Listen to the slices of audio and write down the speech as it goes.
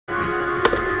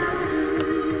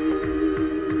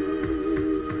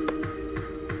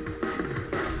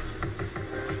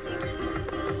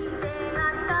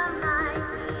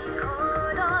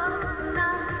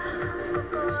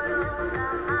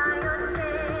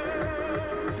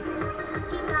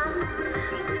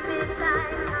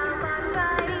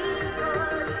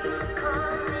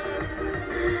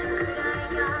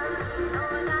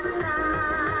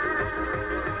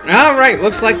Alright,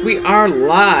 looks like we are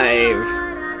live.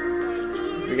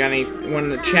 We got anyone in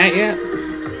the chat yet?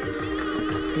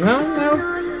 No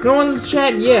one in the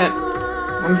chat yet.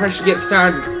 I wonder if I should get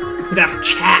started without a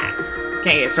chat.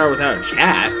 Can't get started without a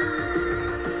chat.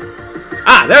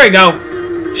 Ah, there we go.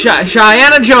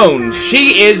 Cheyenne Jones.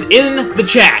 She is in the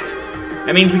chat.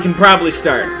 That means we can probably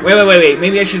start. Wait.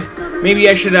 Maybe I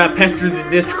should pester the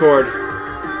Discord.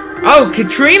 Oh,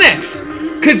 Katrinas!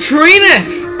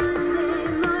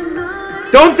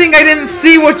 Don't think I didn't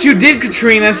see what you did,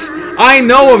 Katrinas. I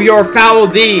know of your foul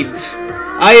deeds.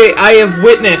 I have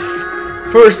witnessed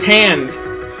firsthand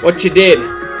what you did.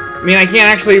 I mean, I can't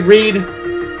actually read.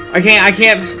 I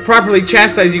can't properly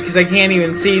chastise you because I can't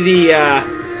even see the.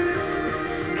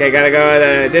 Okay, gotta go to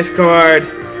the Discord.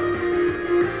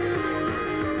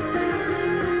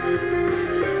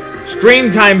 Stream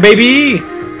time, baby.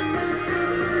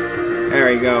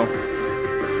 There we go.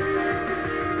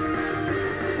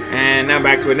 And now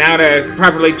back to it. Now to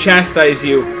properly chastise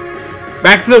you.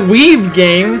 Back to the Weave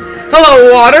game.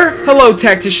 Hello, Water. Hello,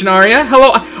 Tactician Arya.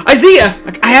 Hello, Isaiah.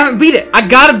 I haven't beat it. I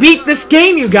gotta beat this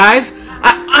game, you guys.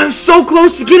 I'm so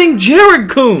close to getting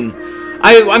Jared-Kun.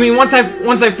 I mean, once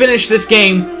I finish this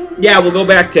game, yeah, we'll go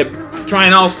back to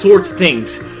trying all sorts of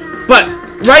things. But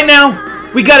right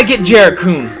now, we gotta get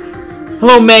Jared-Kun.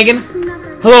 Hello, Megan.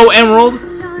 Hello, Emerald.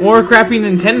 More crappy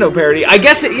Nintendo parody. I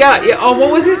guess it. Yeah. Oh,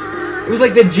 what was it? It was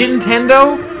like the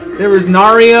Nintendo. There was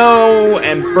Nario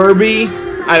and Furby.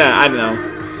 I don't know.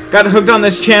 Got hooked on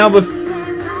this channel, but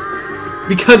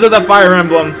because of the Fire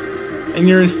Emblem,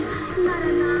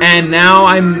 and now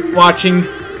I'm watching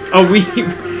a Wii.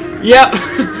 Yep.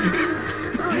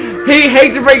 Hey,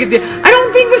 hate to break it to you. I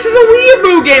don't think this is a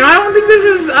Weeaboo game. I don't think this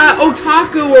is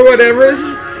Otaku or whatever.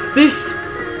 This.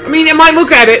 I mean, it might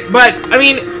look at it, but I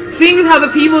mean, seeing as how the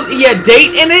people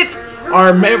date in it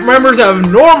are members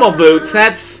of Normal Boots,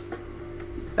 that's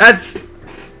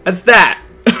that.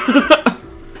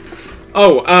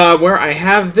 Oh, where I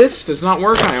have this does not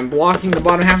work. I am blocking the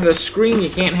bottom half of the screen. You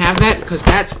can't have that because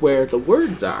that's where the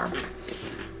words are.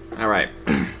 All right,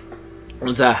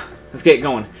 let's get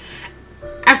going.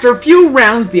 After a few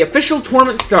rounds, the official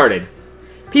tournament started.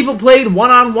 People played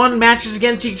one-on-one matches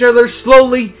against each other,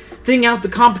 slowly thinning out the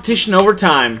competition over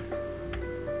time.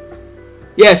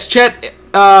 Yes, Chet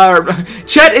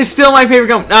is still my favorite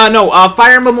game.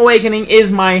 Fire Emblem Awakening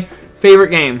is my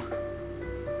favorite game.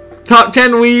 Top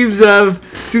 10 Weaves of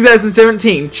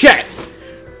 2017. Chet.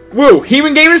 Woo,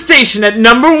 Human Gaming Station at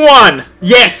number 1.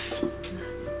 Yes.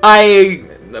 I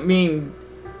mean,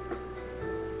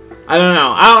 I don't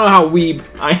know how weeb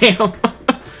I am.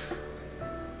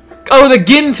 Oh, the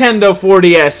Nintendo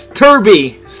 4DS.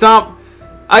 Turby. Stomp.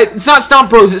 It's not Stomp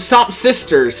Bros, it's Stomp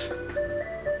Sisters.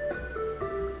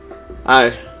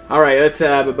 Alright, let's,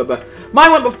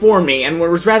 Mine went before me, and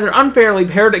was rather unfairly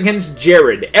paired against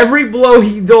Jared. Every blow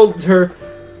he dealt her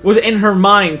was in her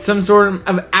mind some sort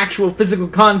of actual physical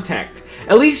contact.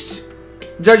 At least,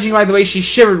 judging by the way she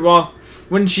shivered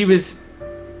when she was...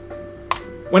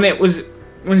 I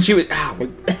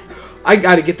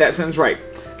gotta get that sentence right.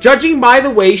 Judging by the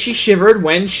way she shivered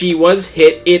when she was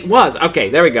hit, it was. Okay,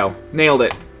 there we go. Nailed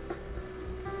it.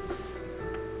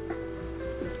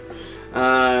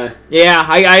 Yeah,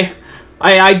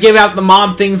 I give out the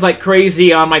mod things like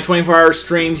crazy on my 24-hour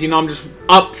streams. You know, I'm just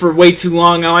up for way too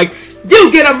long. I'm like,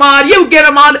 you get a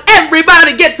mod,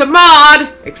 everybody gets a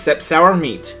mod! Except Sour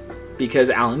Meat, because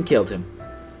Alan killed him.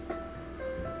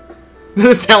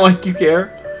 Does it sound like you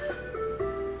care?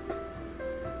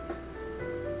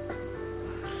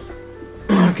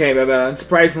 Okay, but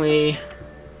surprisingly,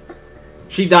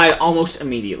 she died almost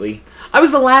immediately. I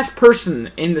was the last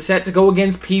person in the set to go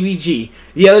against PBG.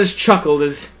 The others chuckled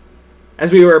as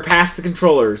we were past the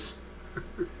controllers.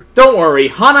 Don't worry,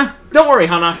 Hana.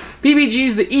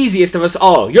 PBG's the easiest of us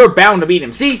all. You're bound to beat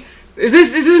him. See, is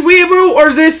this Weeaboo, or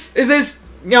is this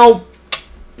you know,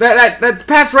 that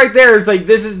patch right there is like,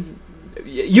 this is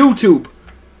YouTube.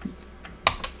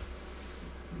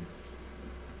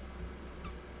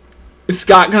 Is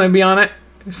Scott gonna be on it?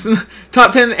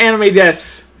 Top 10 anime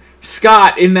deaths.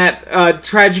 Scott in that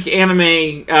tragic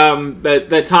anime,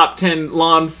 the top 10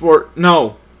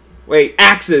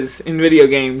 axes in video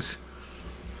games.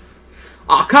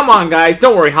 Aw, come on, guys.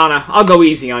 Don't worry, Hana. I'll go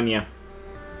easy on you.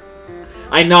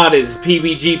 I nodded as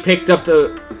PBG picked up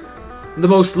the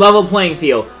most level playing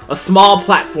field, a small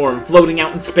platform floating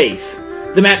out in space.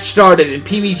 The match started, and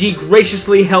PBG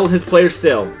graciously held his player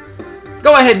still.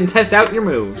 Go ahead and test out your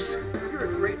moves.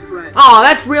 Aw,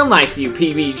 that's real nice of you,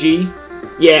 PBG.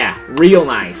 Yeah, real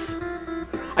nice.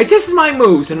 I tested my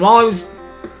moves, and while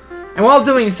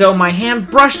doing so, my hand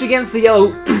brushed against the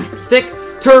yellow stick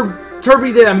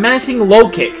Turby did a menacing low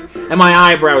kick, and my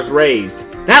eyebrows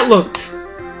raised. That looked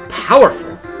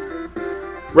powerful.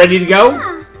 Ready to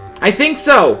go? I think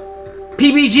so.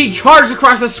 PBG charged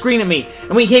across the screen at me, and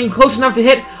when he came close enough to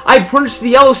hit, I punched the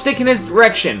yellow stick in his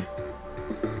direction.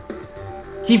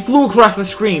 He flew across the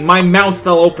screen. My mouth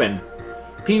fell open.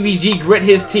 PBG grit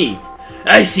his teeth.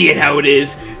 I see it how it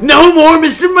is. No more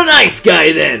Mr. Nice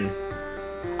Guy, then.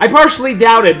 I partially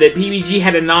doubted that PBG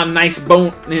had a non-nice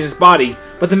bone in his body,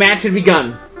 but the match had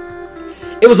begun.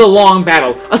 It was a long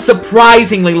battle. A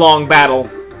surprisingly long battle.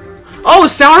 Oh,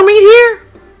 is Sour Meat here?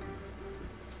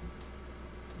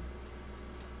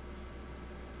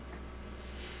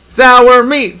 Sour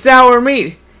Meat, Sour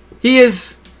Meat.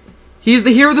 He's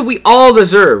the hero that we all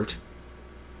deserved.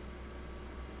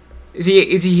 Is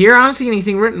he here? I don't see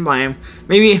anything written by him.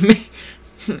 Maybe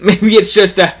it's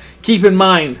just a keep in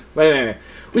mind. Wait.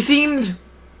 We seemed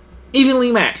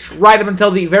evenly matched right up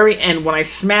until the very end when I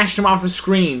smashed him off the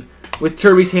screen with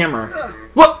Turby's hammer.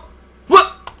 What?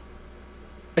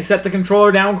 I set the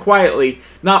controller down quietly,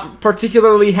 not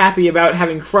particularly happy about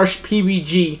having crushed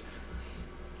PBG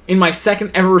in my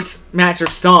second ever match of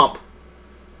Stomp.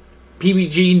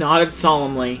 PBG nodded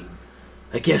solemnly.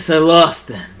 I guess I lost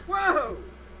then. Whoa!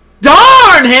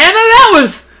 Darn, Hannah!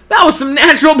 That was some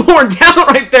natural born talent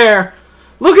right there.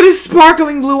 Look at his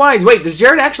sparkling blue eyes. Wait, does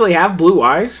Jared actually have blue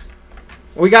eyes?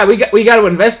 We got to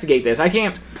investigate this. I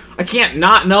can't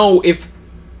not know if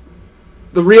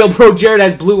the real Pro Jared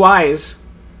has blue eyes.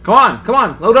 Come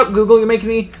on, load up, Google. You're making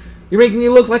me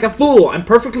look like a fool. I'm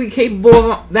perfectly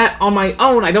capable of that on my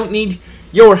own. I don't need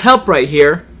your help right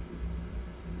here.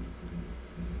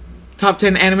 Top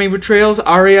 10 anime betrayals.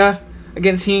 Aria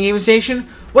against Healing Game Station.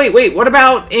 Wait. What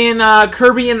about in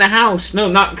Kirby in the House? No,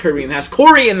 not Kirby in the House.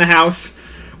 Cory in the House.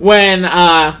 When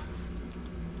that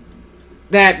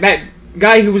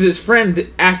guy who was his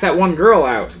friend asked that one girl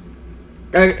out.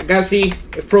 Gotta see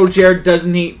if Pro Jared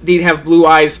doesn't indeed have blue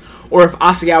eyes, or if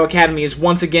Asagao Academy is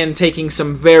once again taking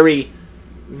some very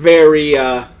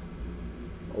liberal.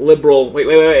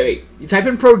 Wait. You type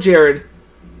in Pro Jared.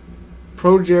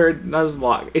 Pro Jared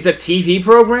Nuzlocke. It's a TV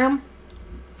program?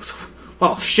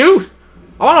 Well, shoot!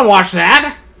 I want to watch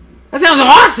that. That sounds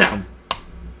awesome.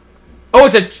 Oh,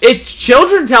 it's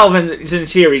children television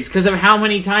series because of how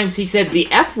many times he said the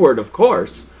F word, of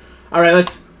course. All right,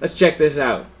 let's check this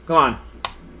out. Come on.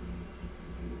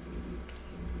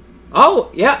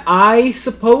 Oh, yeah, I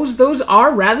suppose those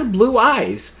are rather blue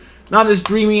eyes. Not as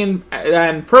dreamy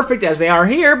and perfect as they are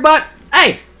here, but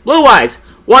hey, blue eyes.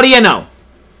 What do you know?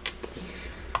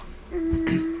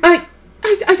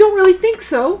 I don't really think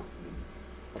so.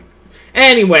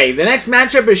 Anyway, the next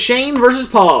matchup is Shane versus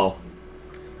Paul.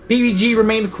 PBG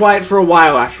remained quiet for a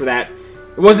while after that.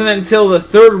 It wasn't until the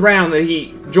third round that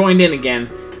he joined in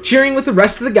again, cheering with the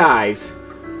rest of the guys.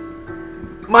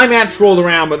 My match rolled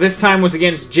around, but this time was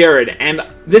against Jared, and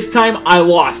this time I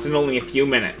lost in only a few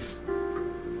minutes.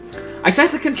 I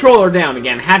set the controller down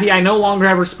again, happy I no longer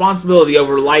have responsibility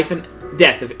over life and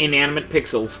death of inanimate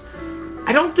pixels.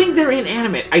 I don't think they're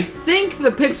inanimate. I think the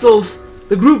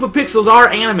group of pixels are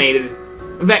animated.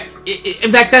 In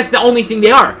fact, that's the only thing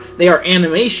they are. They are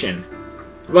animation.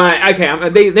 But, okay,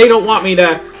 they don't want me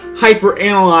to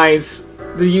hyper-analyze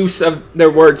the use of their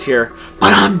words here.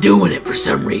 But I'm doing it for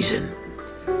some reason.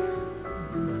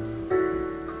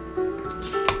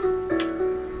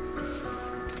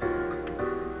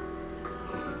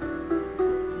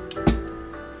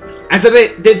 As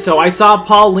I did so, I saw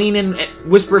Paul lean in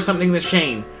and whisper something to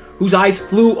Shane, whose eyes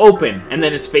flew open, and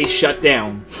then his face shut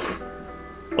down.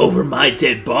 Over my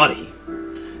dead body.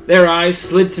 Their eyes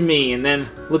slid to me and then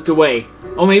looked away.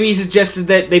 Oh, maybe he suggested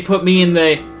that they put me in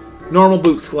the normal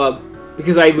boots club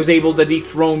because I was able to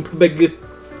dethrone Pig.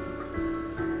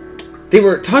 They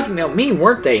were talking about me,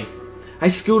 weren't they? I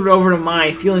scooted over to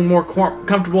Mai, feeling more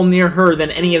comfortable near her than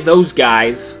any of those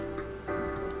guys.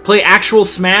 Play actual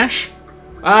Smash?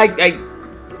 I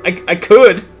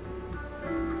could.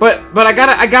 But I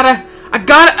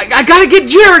gotta get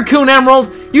Jared-Kun,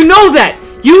 Emerald. You know that.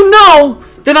 You know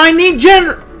that I need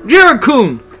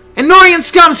Jared-Kun. And Norian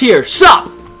Scum's here. Sup?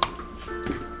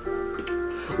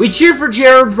 We cheered for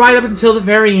Jared right up until the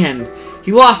very end.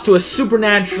 He lost to a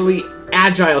supernaturally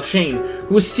agile Shane,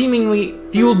 who was seemingly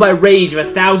fueled by rage of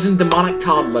 1,000 demonic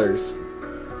toddlers.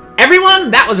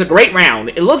 Everyone, that was a great round.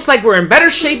 It looks like we're in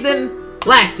better shape than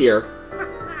last year.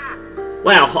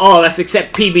 Well, all of us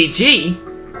except PBG.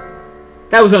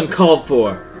 That was uncalled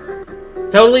for.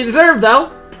 Totally deserved,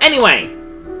 though. Anyway.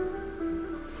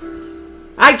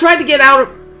 I tried to get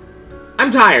out.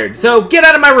 I'm tired, so get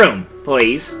out of my room,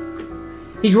 please.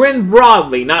 He grinned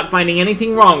broadly, not finding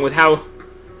anything wrong with how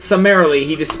summarily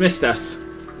he dismissed us.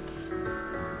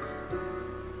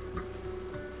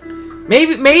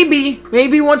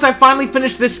 Maybe once I finally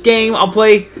finish this game, I'll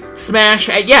play Smash.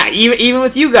 Yeah, even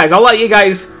with you guys, I'll let you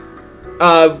guys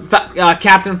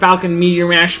Captain Falcon Meteor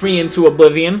Mash me into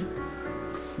oblivion.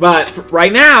 But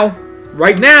right now,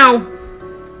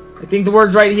 I think the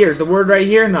word's right here. Is the word right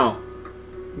here? No.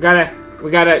 We gotta.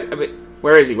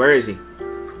 Where is he? Where is he?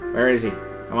 Where is he?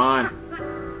 Come on.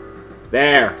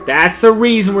 There. That's the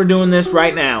reason we're doing this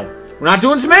right now. We're not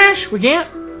doing Smash. We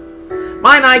can't.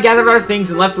 Ma and I gathered our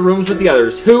things and left the rooms with the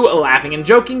others, who, laughing and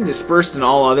joking, dispersed in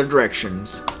all other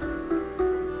directions.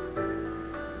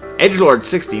 Edgelord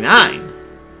 69.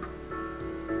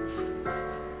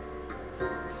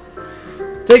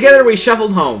 Together we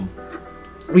shuffled home.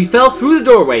 We fell through the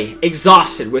doorway,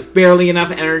 exhausted, with barely enough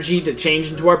energy to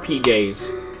change into our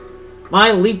PJs.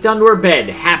 Mai leaped onto her bed,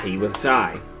 happy with a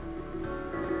sigh.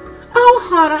 Oh,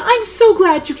 Hana, I'm so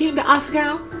glad you came to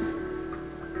Asagao.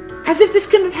 As if this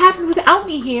couldn't have happened without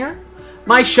me here.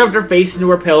 Mai shoved her face into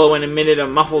her pillow and emitted a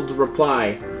muffled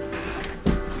reply.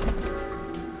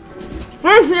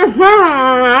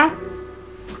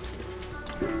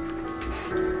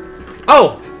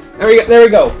 Oh, there we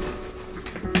go.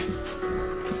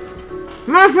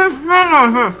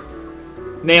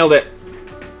 Nailed it.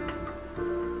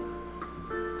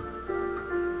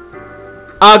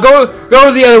 Go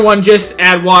to the other one, just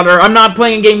add water. I'm not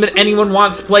playing a game that anyone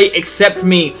wants to play except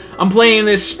me. I'm playing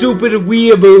this stupid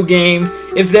weeaboo game.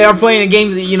 If they are playing a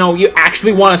game that, you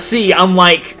actually want to see,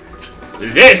 unlike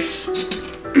this,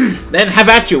 then have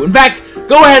at you. In fact,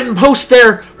 go ahead and post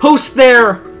their...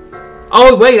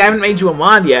 Oh, wait, I haven't made you a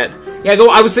mod yet. Yeah,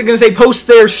 I was going to say post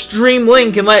their stream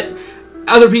link and let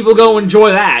other people go enjoy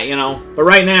that, But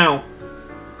right now,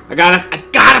 I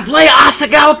gotta play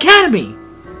Asagao Academy.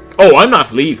 Oh, I'm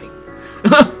not leaving.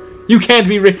 You can't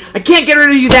be I can't get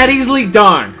rid of you that easily,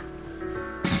 darn.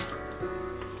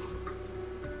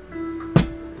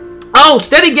 Oh,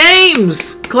 steady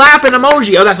games! Clapping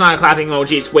emoji. Oh, that's not a clapping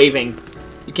emoji, it's waving.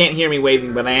 You can't hear me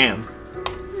waving, but I am.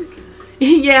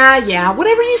 Yeah,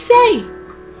 whatever you say.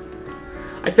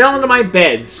 I fell into my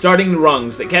bed, starting the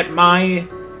rungs that kept my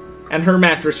and her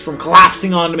mattress from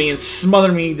collapsing onto me and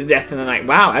smothering me to death in the night.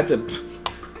 Wow, that's a...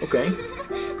 Okay.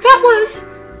 That was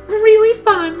really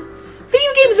fun.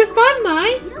 Video games are fun,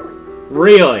 Mai.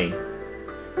 Really?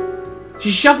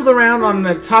 She shuffled around on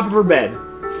the top of her bed.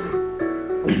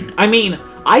 I mean,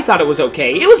 I thought it was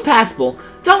okay. It was passable.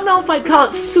 Don't know if I'd call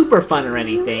it super fun or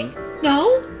anything.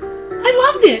 No?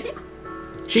 I loved it.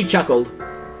 She chuckled.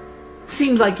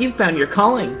 Seems like you found your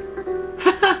calling.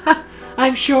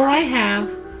 I'm sure I have.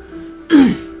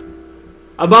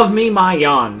 Above me, Mai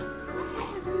yawned.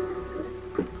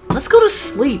 Let's go to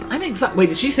sleep. I'm exhausted. Wait,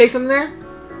 did she say something there?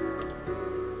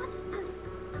 Let's just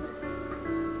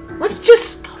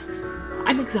go to sleep.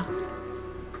 I'm exhausted.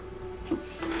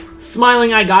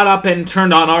 Smiling, I got up and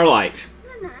turned on our light.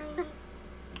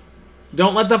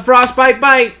 Don't let the frostbite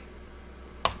bite.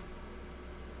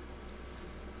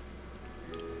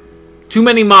 Too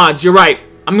many mods, you're right.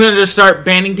 I'm gonna just start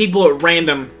banning people at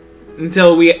random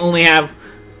until we only have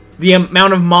the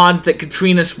amount of mods that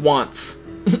Katrina's wants.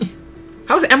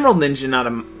 How's Emerald Ninja not a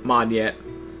mod yet?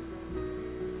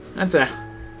 That's a...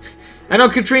 I know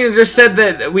Katrina just said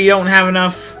that we don't have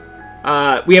enough...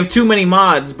 we have too many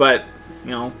mods, but,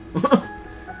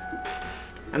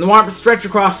 And the warmth stretched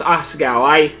across Asagao.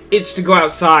 I itched to go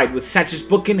outside. With Satch's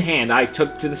book in hand, I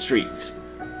took to the streets.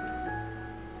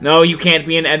 No, you can't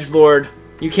be an edgelord.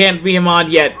 You can't be a mod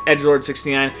yet, Edgelord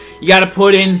 69. You gotta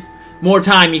put in more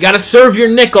time. You gotta serve your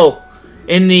nickel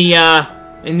in the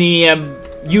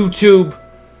YouTube,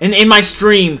 in my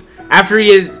stream. After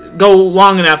you go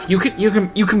long enough, you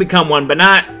can become one, but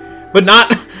not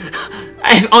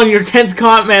on your 10th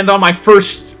comment on my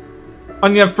first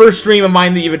stream of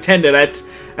mine that you've attended.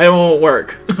 That won't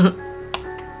work.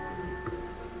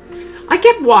 I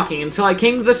kept walking until I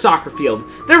came to the soccer field.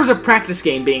 There was a practice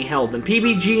game being held, and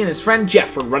PBG and his friend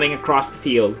Jeff were running across the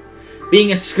field.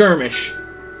 Being a skirmish,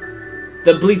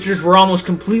 the bleachers were almost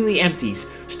completely empty.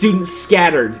 Students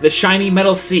scattered, the shiny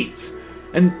metal seats,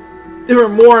 and there were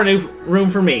more room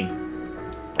for me.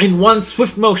 In one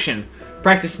swift motion,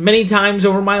 practiced many times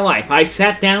over my life, I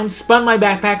sat down, spun my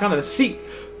backpack onto the seat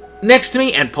next to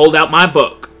me, and pulled out my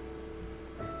book.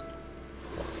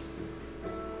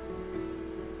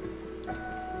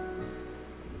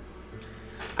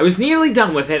 I was nearly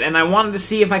done with it, and I wanted to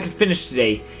see if I could finish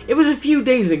today. It was a few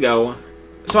days ago,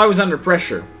 so I was under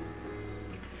pressure.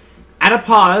 At a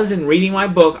pause in reading my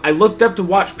book, I looked up to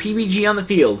watch PBG on the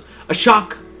field. A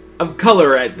shock of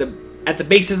color at the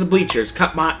base of the bleachers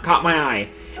caught my eye.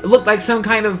 It looked like some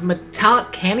kind of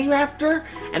metallic candy raptor,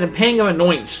 and a pang of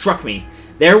annoyance struck me.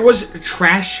 There was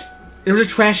trash There was a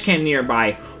trash can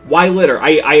nearby. Why litter?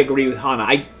 I agree with Hana.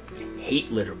 I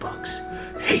hate litter bugs.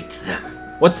 Hate them.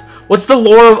 What's the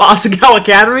lore of Asagao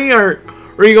Academy, or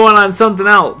are you going on something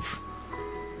else?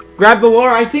 Grab the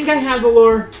lore. I think I have the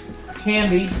lore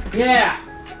handy. Yeah,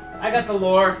 I got the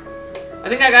lore. I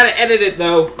think I gotta edit it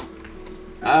though,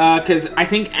 cause I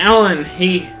think Alan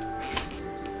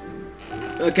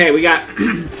Okay, we got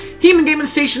He-Man Game &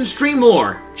 Station Stream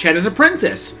Lore. Chet is a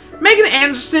princess. Megan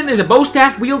Anderson is a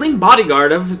bow-staff-wielding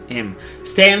bodyguard of him.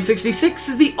 Stan66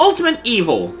 is the ultimate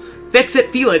evil. Fix-It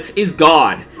Felix is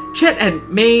God. Chet had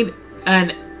made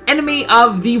an enemy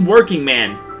of the working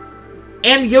man.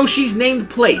 And Yoshi's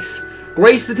named place.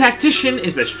 Grace the Tactician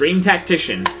is the Stream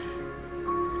Tactician.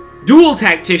 Dual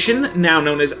Tactician, now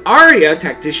known as Arya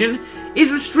Tactician,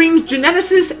 is the Stream's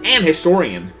geneticist and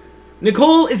historian.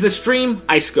 Nicole is the Stream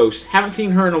Ice Ghost. Haven't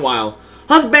seen her in a while.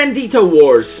 Husbandito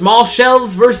Wars, Small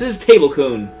Shells versus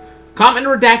Table-kun. Comment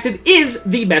Redacted is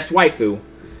the best waifu.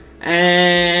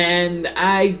 And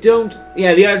I don't...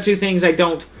 Yeah, the other two things I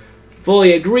don't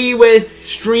fully agree with.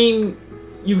 Stream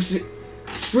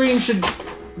should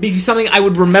be something I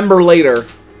would remember later.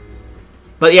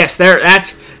 But yes,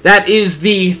 that is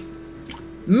the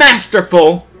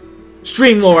masterful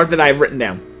stream lore that I've written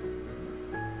down.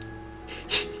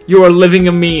 You are living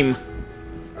a meme.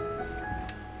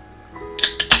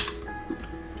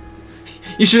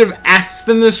 You should have asked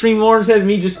them the stream lore instead of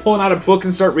me just pulling out a book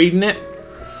and start reading it.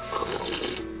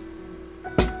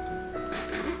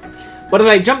 But as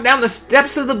I jumped down the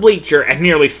steps of the bleacher and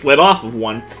nearly slid off of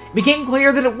one, it became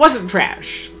clear that it wasn't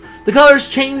trash. The colors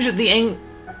changed at the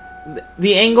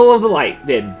angle of the light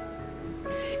did.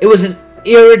 It was an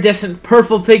iridescent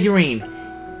purple figurine.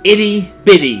 Itty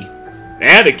bitty.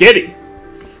 And a kitty.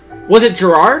 Was it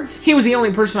Gerard's? He was the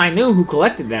only person I knew who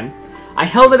collected them. I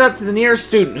held it up to the nearest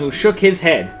student, who shook his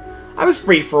head. I was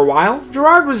free for a while.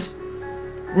 Gerard was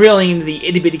really into the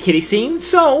itty-bitty kitty scene,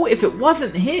 so if it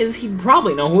wasn't his, he'd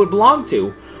probably know who it belonged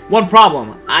to. One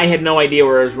problem, I had no idea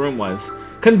where his room was.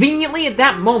 Conveniently, at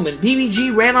that moment,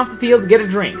 PBG ran off the field to get a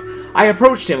drink. I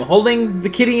approached him, holding the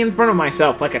kitty in front of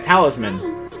myself like a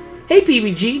talisman. Hey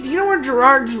PBG, do you know where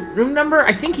Gerard's room number?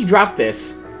 I think he dropped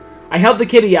this. I held the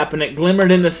kitty up and it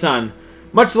glimmered in the sun.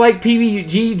 Much like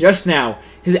PBG just now,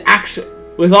 his action,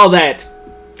 with all that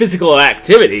physical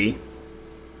activity.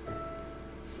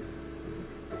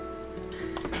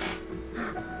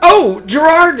 Oh,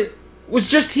 Gerard was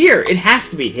just here. It has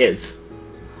to be his.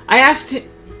 I asked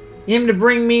him to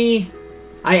bring me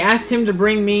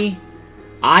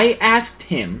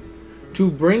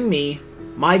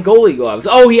my goalie gloves.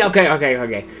 Oh,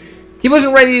 okay. He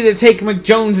wasn't ready to take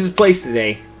McJones's place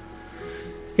today.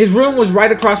 His room was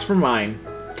right across from mine.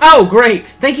 Oh, great.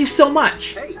 Thank you so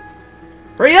much. Hey.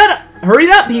 Hurry up,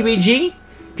 PBG.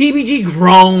 PBG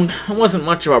groaned. It wasn't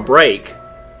much of a break.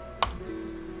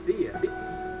 See ya.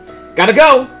 Gotta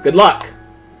go. Good luck.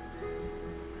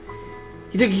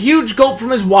 He took a huge gulp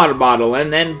from his water bottle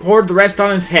and then poured the rest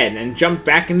on his head and jumped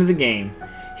back into the game.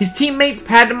 His teammates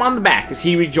patted him on the back as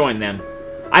he rejoined them.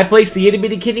 I placed the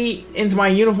itty-bitty kitty into my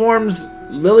uniform's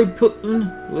Lilliputian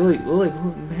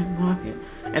back pocket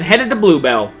and headed to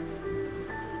Bluebell.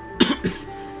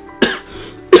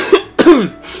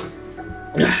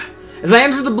 As I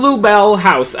entered the Bluebell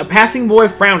house, a passing boy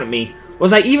frowned at me.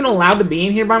 Was I even allowed to be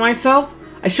in here by myself?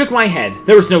 I shook my head.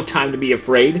 There was no time to be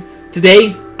afraid.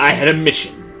 Today, I had a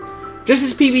mission. Just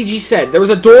as PBG said, there was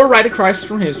a door right across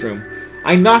from his room.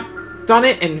 I knocked on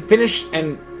it and fished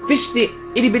the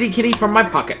itty-bitty kitty from my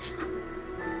pocket.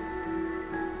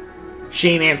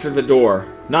 Shane answered the door.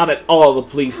 Not at all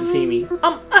pleased to see me.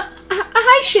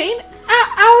 Hi, Shane.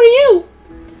 How are you?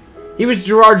 He was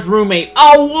Gerard's roommate.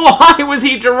 Oh, why was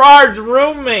he Gerard's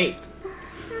roommate?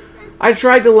 I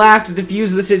tried to laugh to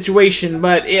diffuse the situation,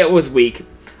 but it was weak.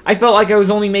 I felt like I was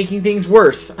only making things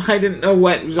worse. I didn't know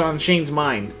what was on Shane's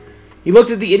mind. He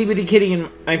looked at the itty-bitty kitty in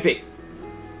my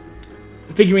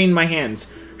figurine in my hands.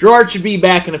 Gerard should be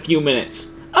back in a few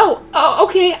minutes. Oh,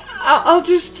 okay. I'll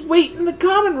just wait in the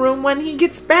common room. When he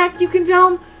gets back, you can tell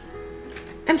him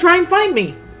and try and find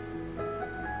me.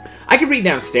 I could read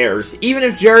downstairs. Even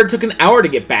if Jared took an hour to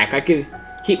get back, I could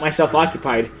keep myself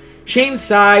occupied. Shane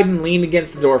sighed and leaned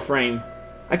against the door frame.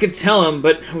 I could tell him,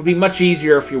 but it would be much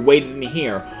easier if you waited in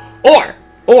here. Or,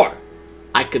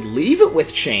 I could leave it with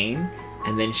Shane,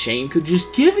 and then Shane could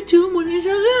just give it to him when he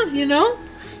shows up, you know?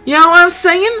 You know what I'm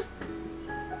saying?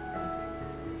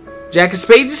 Jack of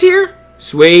Spades is here?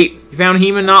 Sweet. You found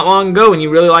He-Man not long ago, and you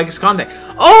really like his content.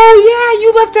 Oh, yeah,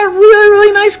 you left that really,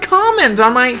 really nice comment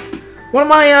on one of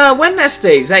my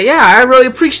Wednesdays. Yeah, I really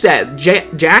appreciate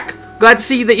that, Jack. Glad to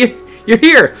see that you're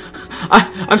here.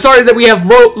 I'm sorry that we have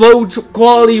low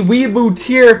quality weeaboo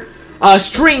tier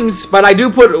streams, but I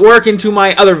do put work into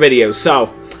my other videos,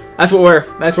 so that's what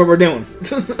we're doing.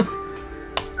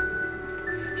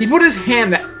 He put his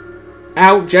hand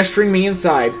out, gesturing me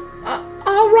inside.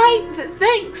 All right,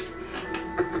 thanks.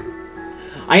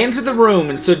 I entered the room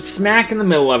and stood smack in the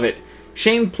middle of it.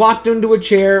 Shane plopped into a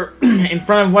chair in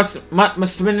front of what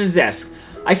must have been his desk.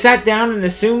 I sat down and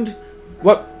assumed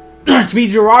what to be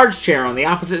Gerard's chair on the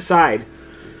opposite side.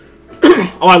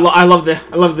 Oh, I love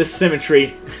this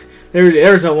symmetry.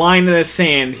 There's a line in the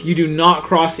sand. You do not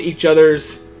cross each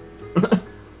other's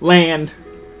land.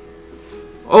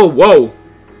 Oh, whoa.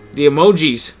 The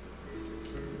emojis.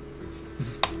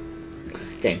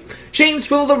 Okay. Shane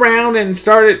swilled around and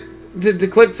started to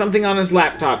click something on his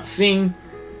laptop. Seeing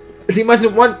as he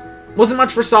wasn't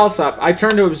much for salsa, I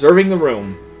turned to observing the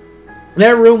room.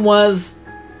 Their room was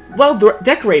well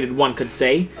decorated, one could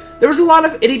say. There was a lot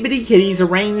of itty-bitty kitties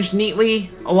arranged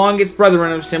neatly along its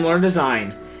brethren of similar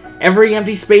design. Every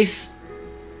empty space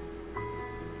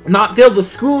not filled with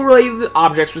school-related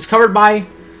objects was covered by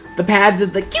the pads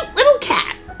of the cute little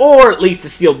cat, or at least a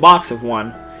sealed box of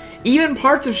one. Even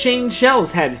parts of Shane's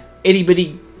shelves had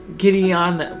itty-bitty kitty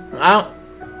on them. I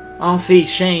don't see,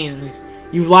 Shane.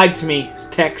 You've lied to me.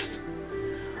 Text.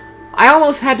 I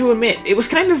almost had to admit, it was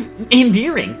kind of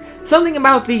endearing. Something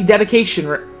about the dedication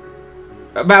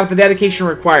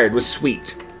required was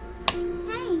sweet.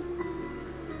 Hey.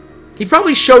 He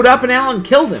probably showed up and Alan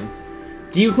killed him.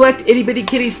 Do you collect itty-bitty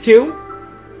kitties too?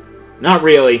 Not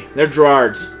really. They're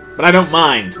Gerard's. But I don't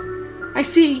mind. I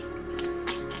see.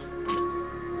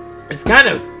 It's kind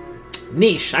of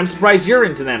niche. I'm surprised you're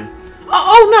into them.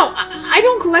 Oh no, I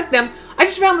don't collect them. I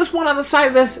just found this one on the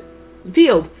side of the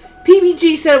field.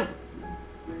 PBG said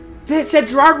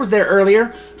Gerard was there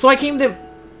earlier, so I came to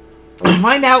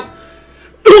find out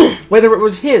whether it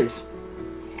was his.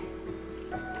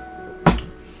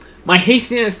 My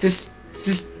hastiness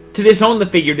to disown the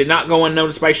figure did not go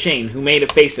unnoticed by Shane, who made a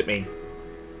face at me.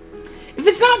 If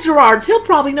it's not Gerard's, he'll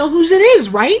probably know whose it is,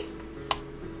 right?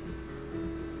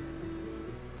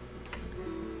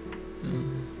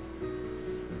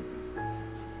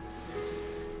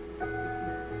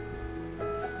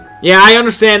 Yeah, I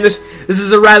understand this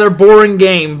is a rather boring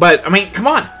game, but, I mean, come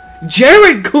on.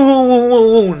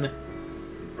 Jared-Kun!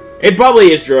 It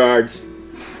probably is Gerard's.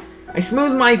 I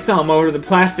smoothed my thumb over the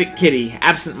plastic kitty,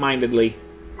 absent-mindedly.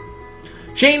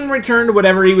 Shane returned to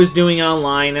whatever he was doing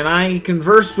online, and I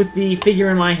conversed with the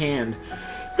figure in my hand.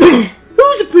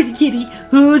 Who's a pretty kitty?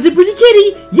 Who's a pretty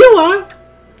kitty? You are!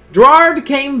 Gerard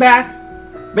came back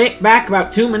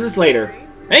about 2 minutes later.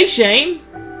 Hey, Shane!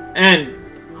 And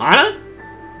Hana?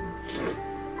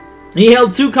 He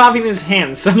held 2 coffee in his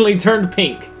hand, suddenly turned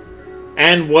pink.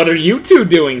 And what are you two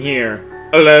doing here?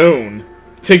 Alone.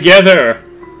 Together.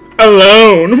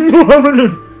 Alone.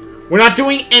 We're not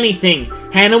doing anything.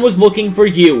 Hannah was looking for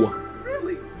you.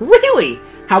 Really? Really?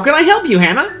 How can I help you,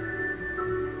 Hannah?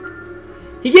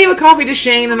 He gave a coffee to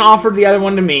Shane and offered the other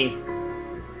one to me.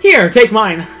 Here, take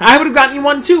mine. I would have gotten you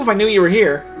one too if I knew you were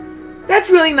here. That's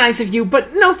really nice of you,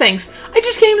 but no thanks. I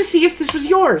just came to see if this was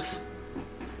yours.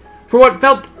 For what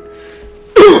felt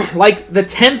like the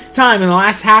 10th time in the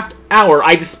last half hour,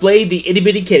 I displayed the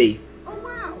itty-bitty kitty. Oh,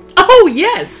 wow. Oh,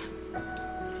 yes!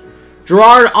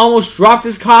 Gerard almost dropped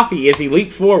his coffee as he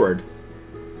leaped forward.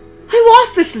 I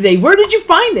lost this today. Where did you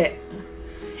find it?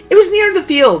 It was near the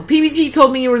field. PBG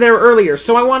told me you were there earlier,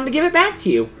 so I wanted to give it back to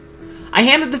you. I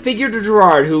handed the figure to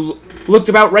Gerard, who looked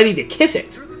about ready to kiss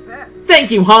it. You're the best.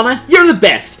 Thank you, Hana. You're the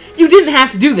best. You didn't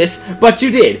have to do this, but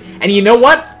you did. And you know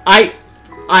what? I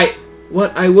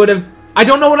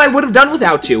don't know what I would have done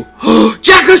without you.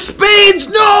 Jack of Spades!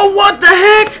 No, what the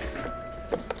heck?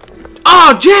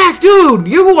 Oh, Jack, dude,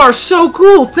 you are so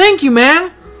cool. Thank you,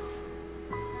 man.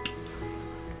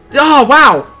 Oh,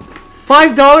 wow.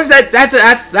 $5?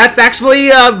 That's actually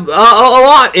a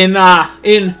lot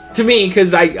to me,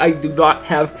 because I do not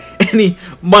have any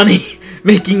money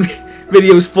making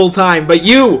videos full time. But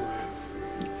you,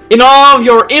 in all of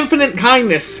your infinite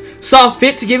kindness, saw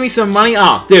fit to give me some money.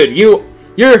 Oh, dude, you're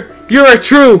a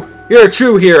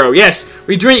true hero. Yes,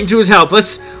 we drink to his health.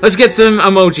 Let's get some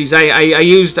emojis. I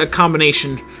used a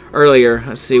combination earlier.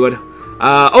 Let's see what.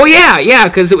 Oh yeah,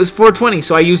 because it was 420,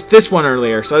 so I used this one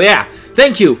earlier. So yeah,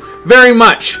 thank you very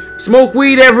much. Smoke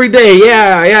weed every day.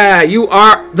 Yeah, you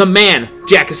are the man,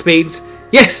 Jack of Spades.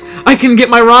 Yes, I can get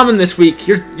my ramen this week.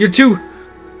 You're too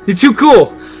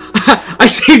cool. I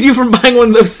saved you from buying one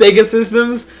of those Sega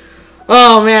systems.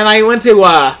 Oh man, I went to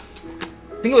I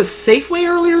think it was Safeway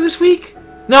earlier this week.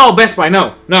 No, Best Buy.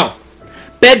 No.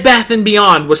 Bed Bath &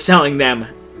 Beyond was selling them.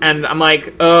 And I'm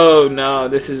like, oh no,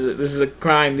 this is a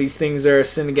crime. These things are a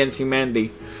sin against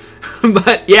humanity.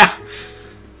 But yeah.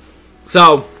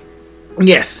 So,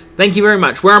 yes, thank you very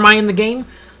much. Where am I in the game?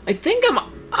 I think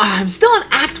I'm still in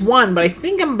Act 1, but I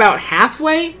think I'm about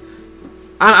halfway.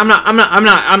 I'm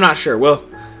not sure.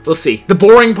 We'll see. The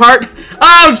boring part?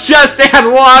 Oh, just add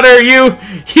water, you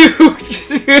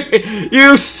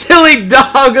silly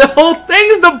dog. The whole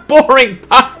thing's the boring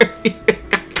part.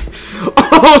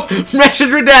 Oh, message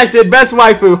redacted. Best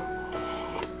waifu.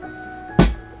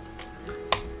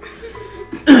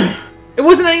 It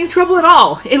wasn't any trouble at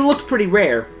all. It looked pretty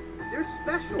rare. They're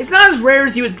special. It's not as rare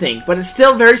as you would think, but it's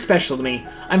still very special to me.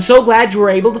 I'm so glad you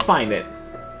were able to find it.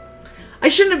 I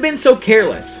shouldn't have been so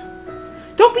careless.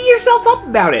 Don't beat yourself up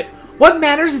about it. What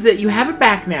matters is that you have it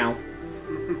back now.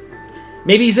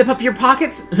 Maybe zip up your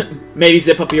pockets? Maybe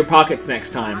zip up your pockets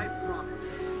next time. I promise.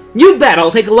 You bet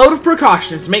I'll take a load of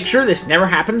precautions to make sure this never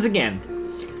happens again.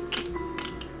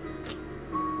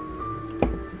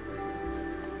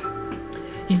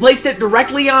 He placed it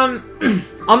directly on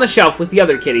on the shelf with the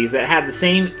other kitties that had the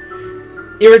same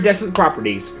iridescent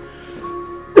properties.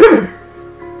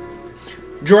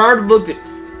 Gerard looked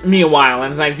at me a while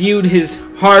as I viewed his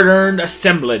hard-earned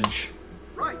assemblage.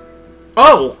 Right.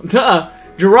 Oh, duh.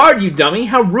 Gerard, you dummy.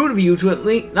 How rude of you to at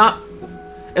least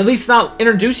not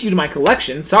introduce you to my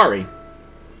collection. Sorry.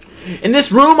 In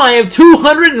this room, I have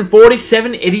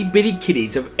 247 itty-bitty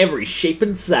kitties of every shape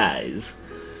and size.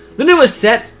 The newest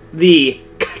set, the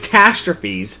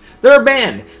Catastrophes. They're a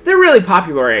band. They're really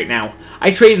popular right now.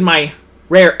 I traded my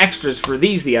rare extras for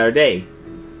these the other day.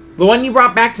 The one you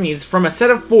brought back to me is from a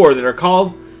set of 4 that are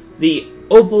called the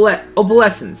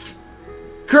Opalescents.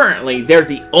 Currently, they're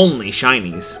the only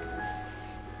shinies.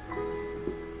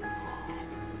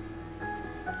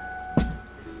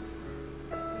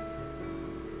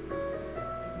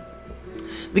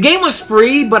 The game was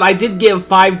free, but I did give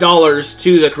 $5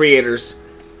 to the creators.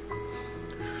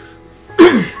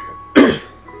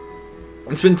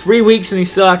 It's been 3 weeks and he's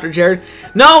still after Jared.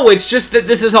 No, it's just that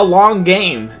this is a long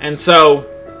game, and so...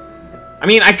 I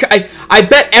mean, I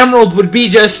bet Emerald would be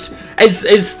just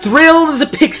as thrilled as a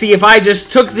pixie if I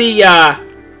just took the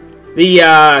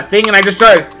thing and I just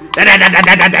started...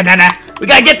 We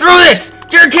gotta get through this!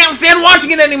 Jared can't stand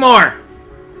watching it anymore!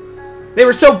 They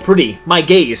were so pretty. My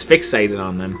gaze fixated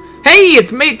on them. Hey,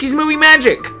 it's Mickey's Movie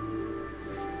Magic!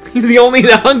 He's the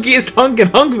hunkiest hunk in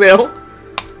Hunkville.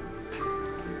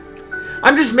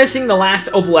 I'm just missing the last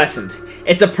opalescent.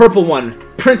 It's a purple one.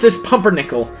 Princess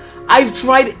Pumpernickel. I've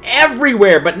tried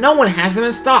everywhere, but no one has them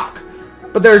in stock.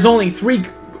 But there's only 3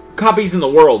 copies in the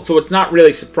world, so it's not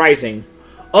really surprising.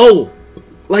 Oh,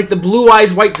 like the Blue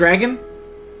Eyes White Dragon?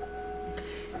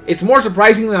 It's more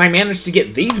surprising that I managed to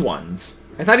get these ones.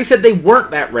 I thought he said they weren't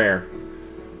that rare.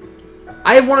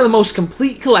 I have one of the most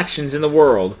complete collections in the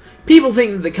world. People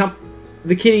think that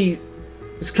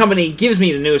this company gives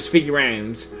me the newest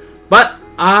figurines, but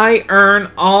I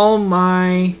earn all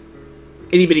my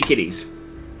itty-bitty kitties.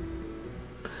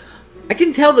 I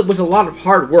can tell that was a lot of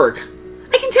hard work.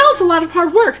 I can tell it's a lot of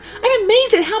hard work. I'm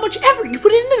amazed at how much effort you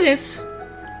put into this.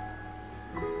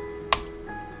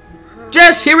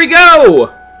 Jess, here we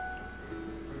go!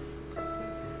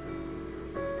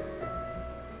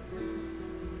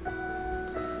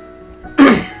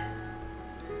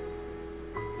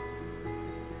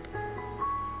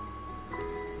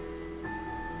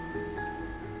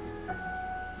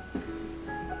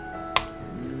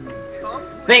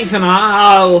 Thanks, and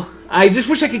I just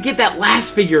wish I could get that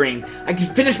last figurine. I could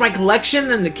finish my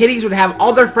collection, and the kitties would have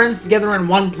all their friends together in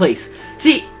one place.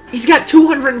 See, he's got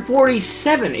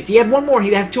 247. If he had one more,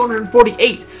 he'd have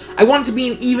 248. I want it to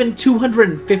be an even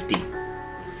 250.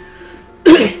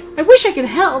 I wish I could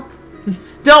help.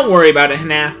 Don't worry about it,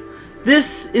 Hannah.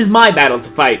 This is my battle to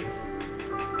fight.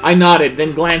 I nodded,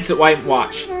 then glanced at my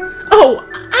watch. Oh,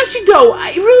 I should go.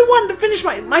 I really wanted to finish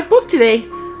my book today.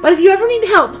 But if you ever need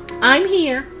help, I'm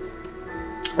here.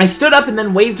 I stood up and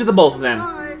then waved to the both of them.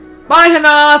 Bye. Bye,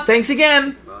 Hannah. Thanks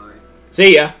again. Bye.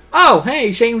 See ya. Oh,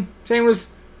 hey, Shane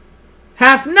was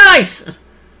half nice.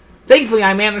 Thankfully,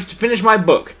 I managed to finish my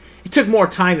book. It took more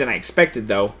time than I expected,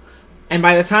 though. And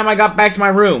by the time I got back to my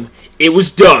room, it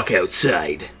was dark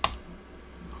outside.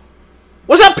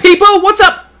 What's up, people? What's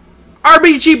up,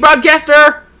 RBG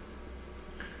broadcaster?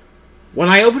 When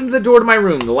I opened the door to my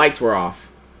room, the lights were off.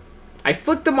 I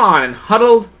flicked them on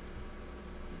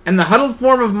and the huddled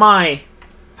form of Mai,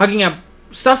 hugging a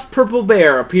stuffed purple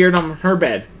bear, appeared on her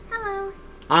bed. Hello.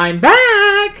 I'm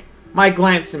back! Mai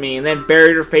glanced at me and then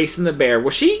buried her face in the bear.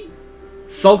 Was she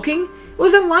sulking? It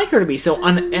was unlike her to be so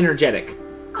unenergetic.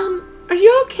 Are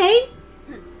you okay?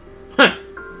 Hmm. Huh.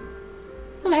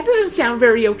 Well, that doesn't sound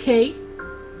very okay.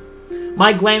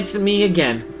 Mai glanced at me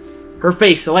again. Her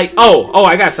face like, oh,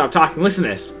 I gotta stop talking. Listen to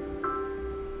this.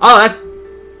 Oh,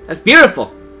 that's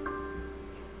beautiful.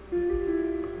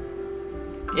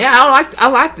 Yeah, I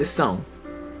like this song.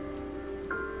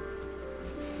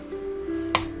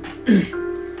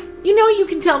 You know you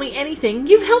can tell me anything.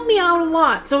 You've helped me out a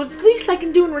lot, so it's the least I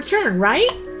can do in return, right?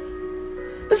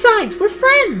 Besides, we're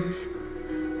friends.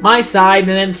 Mai sighed and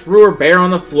then threw her bear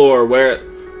on the floor where it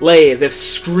lay as if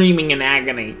screaming in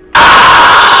agony.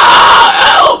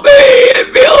 Ah! Help me!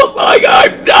 It feels like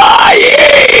I'm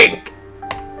dying!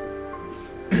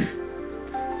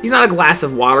 He's not a glass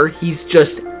of water, he's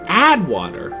just add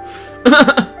water.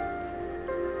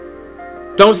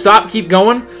 Don't stop, keep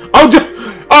going. Oh,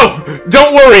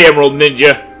 don't worry, Emerald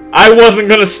Ninja. I wasn't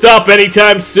gonna stop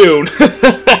anytime soon.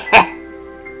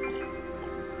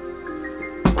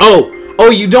 Oh,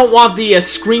 you don't want the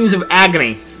screams of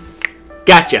agony.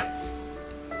 Gotcha.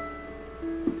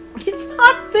 It's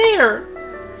not fair.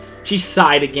 She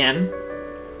sighed again.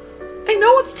 I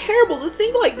know it's terrible to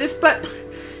think like this, but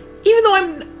even though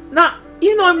I'm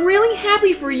really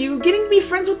happy for you, getting to be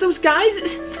friends with those guys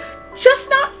is just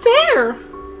not fair.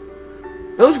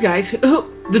 Those guys?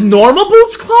 The Normal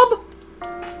Boots Club?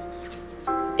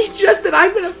 It's just that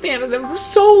I've been a fan of them for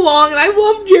so long, and I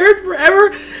love Jared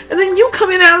forever, and then you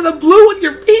come in out of the blue with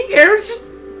your pink hair, it's just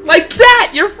like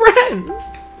that, you're friends.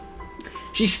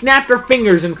 She snapped her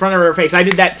fingers in front of her face. I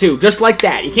did that too, just like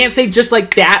that. You can't say just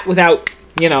like that without,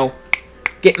 you know,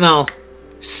 getting all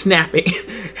snappy.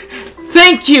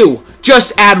 Thank you,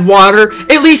 Just Add Water.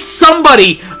 At least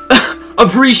somebody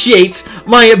appreciates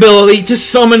my ability to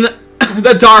summon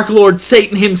the Dark Lord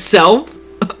Satan himself.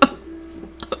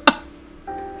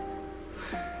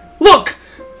 Look,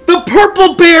 the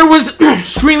purple bear was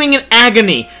screaming in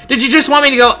agony. Did you just want me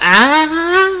to go,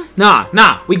 ah? Nah,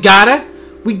 we gotta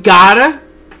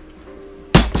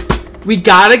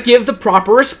give the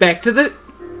proper respect to the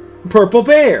purple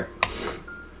bear.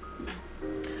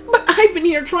 But I've been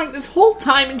here trying this whole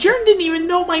time, and Jared didn't even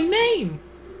know my name.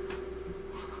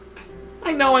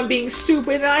 I know I'm being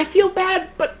stupid, and I feel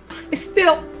bad, but it's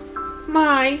still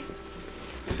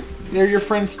They're your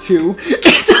friends too.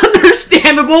 It's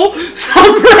understandable.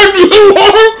 Some friends you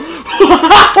are.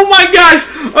 Oh my gosh.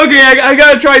 Okay, I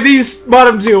gotta try these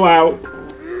bottom two out.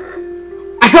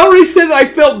 I already said that I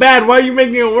felt bad. Why are you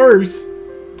making it worse?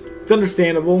 It's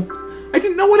understandable. I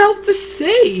didn't know what else to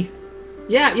say.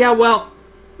 Yeah, well,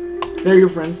 they're your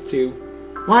friends too.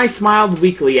 Mai smiled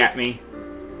weakly at me.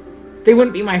 They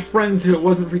wouldn't be my friends if it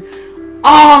wasn't for you.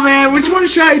 Oh man, which one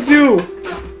should I do?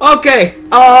 Okay,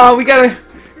 we gotta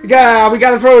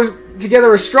throw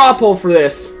together a straw poll for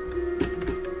this.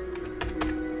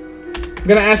 I'm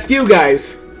gonna ask you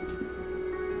guys.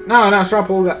 No,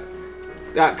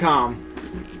 strawpoll.com.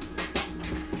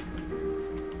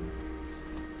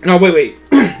 No, wait.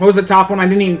 What was the top one? I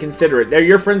didn't even consider it. They're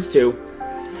your friends too.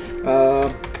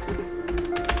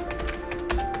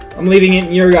 I'm leaving it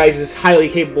in your guys' highly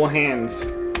capable hands.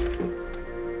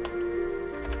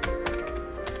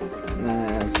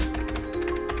 That's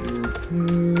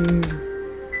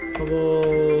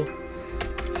trouble.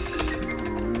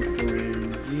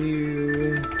 Offering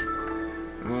you.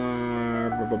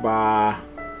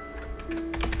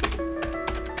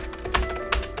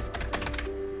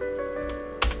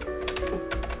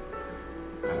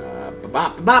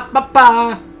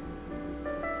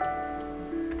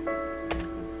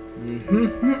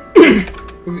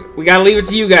 We gotta leave it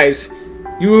to you guys.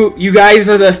 You guys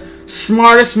are the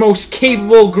smartest, most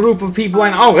capable group of people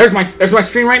I know. Oh, there's my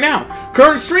stream right now.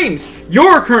 Current streams.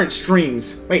 Your current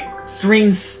streams. Wait,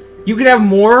 streams. You could have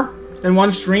more than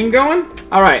one stream going?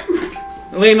 Alright.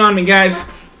 Lay it on me, guys.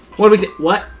 What do we say?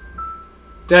 What?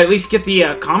 Did I at least get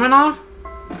the comment off?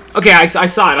 Okay, I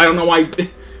saw it. I don't know why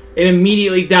it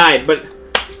immediately died, but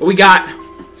we got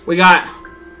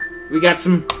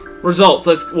some results.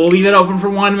 We'll leave it open for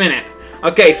 1 minute.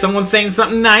 Okay, someone's saying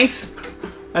something nice.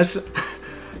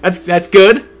 That's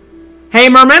good. Hey,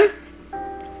 Merman.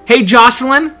 Hey,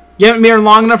 Jocelyn. You haven't been here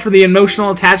long enough for the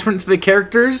emotional attachment to the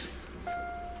characters.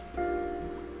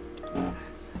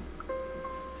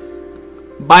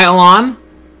 Bylon,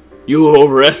 you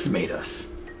overestimate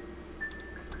us.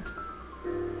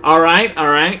 Alright.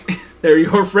 They're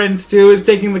your friends too, is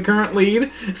taking the current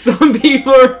lead. Some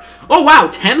people are... Oh wow,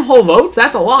 10 whole votes?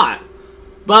 That's a lot.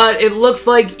 But it looks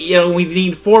like, you know, we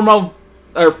need 5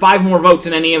 more votes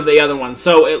than any of the other ones.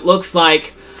 So it looks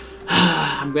like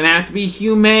I'm gonna have to be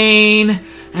humane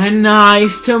and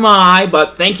nice to Mai,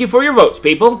 but thank you for your votes,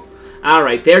 people.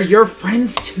 Alright, they're your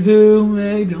friends too.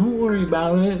 Hey, don't worry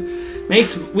about it.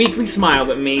 Mace weakly smiled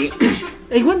at me.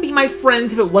 They wouldn't be my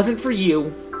friends if it wasn't for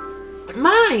you.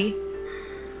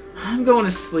 I'm going to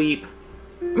sleep.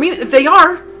 I mean, they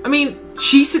are. I mean,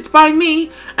 she sits by me,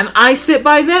 and I sit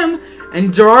by them,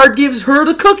 and Gerard gives her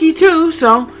the cookie, too,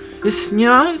 so, it's, you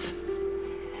know, it's...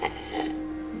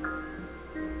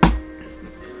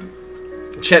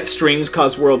 Chet's streams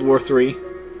caused World War III.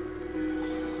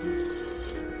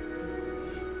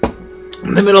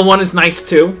 The middle one is nice,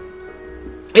 too.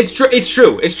 It's true, it's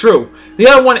true, it's true. The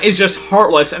other one is just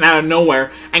heartless and out of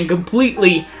nowhere, and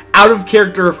completely out of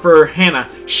character for Hannah.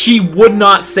 She would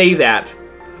not say that.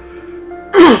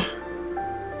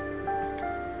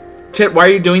 Chet, why are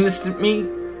you doing this to me?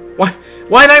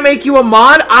 Why'd I make you a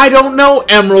mod? I don't know,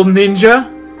 Emerald Ninja.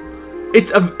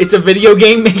 It's a video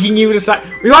game making you decide.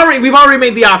 We've already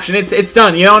made the option. It's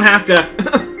done. You don't have to.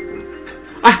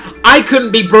 I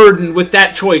couldn't be burdened with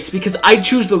that choice because I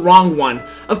choose the wrong one.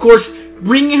 Of course,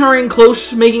 bringing her in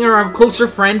close, making her a closer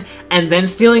friend, and then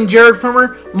stealing Jared from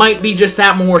her might be just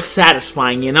that more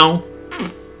satisfying, you know?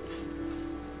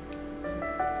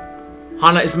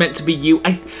 Hana is meant to be you.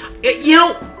 You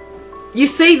know, you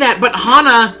say that, but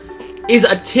Hana is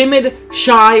a timid,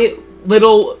 shy,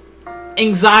 little,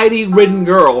 anxiety-ridden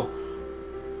girl.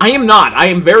 I am not. I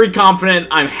am very confident.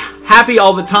 I'm happy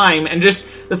all the time, and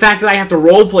just the fact that I have to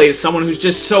roleplay as someone who's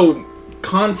just so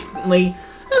constantly,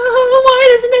 why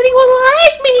doesn't anyone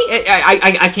like me?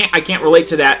 I can't relate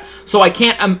to that. So I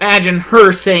can't imagine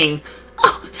her saying,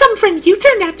 oh, some friend you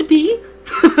turned out to be.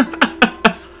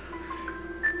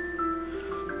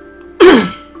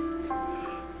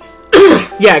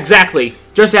 Yeah, exactly.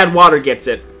 Just add water gets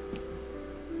it.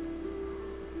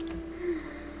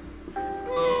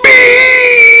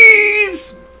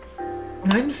 Bees!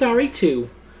 I'm sorry too.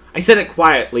 I said it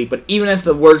quietly, but even as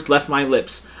the words left my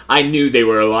lips, I knew they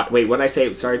were a lot. Wait, what did I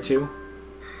say? Sorry too?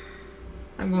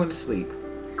 I'm going to sleep.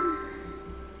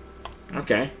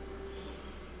 Okay.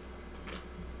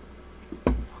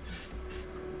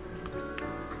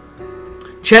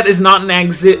 Chet is not an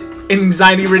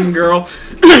anxiety-ridden girl.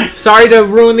 Sorry to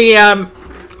ruin the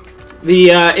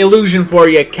illusion for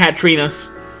you, Katrinas.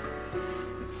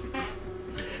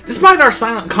 Despite our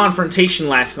silent confrontation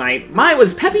last night, Mai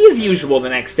was peppy as usual the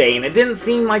next day, and it didn't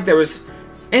seem like there was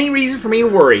any reason for me to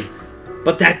worry.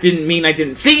 But that didn't mean I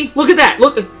didn't. See? Look at that!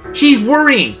 Look! She's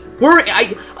worrying!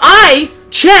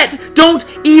 Chet, don't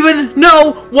even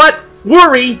know what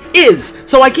worry is,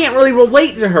 so I can't really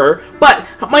relate to her, but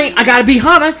I gotta be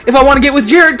Hana if I want to get with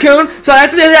Jared-Kun, so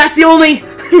that's the only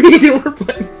reason we're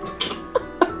playing this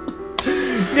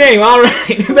game.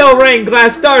 Alright, the bell rang,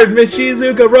 class started. Miss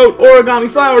Shizuka wrote origami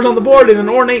flowers on the board in an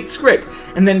ornate script,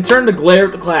 and then turned to glare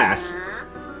at the class.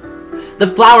 The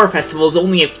flower festival is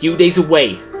only a few days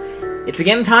away. It's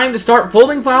again time to start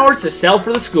folding flowers to sell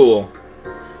for the school.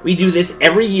 We do this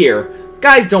every year.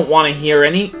 Guys, I don't want to hear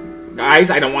any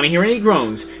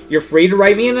groans. You're free to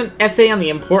write me an essay on the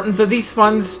importance of these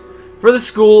funds for the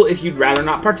school if you'd rather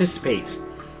not participate.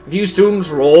 A few students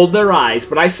rolled their eyes,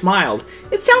 but I smiled.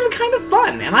 It sounded kind of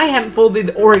fun, and I hadn't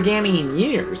folded origami in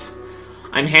years.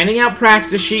 I'm handing out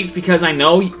practice sheets because I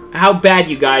know how bad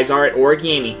you guys are at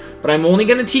origami, but I'm only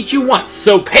going to teach you once,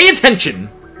 so pay attention!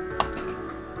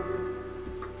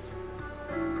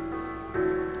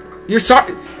 You're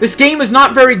sorry? This game is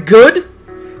not very good?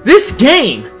 This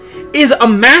game is a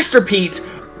masterpiece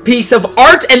of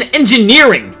art and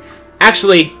engineering.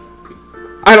 Actually,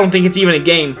 I don't think it's even a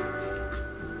game.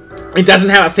 It doesn't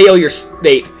have a failure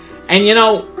state. And you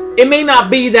know, it may not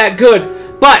be that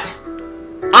good, but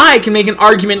I can make an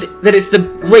argument that it's the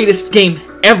greatest game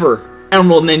ever,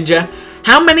 Emerald Ninja.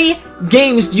 How many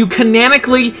games do you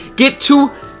canonically get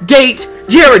to date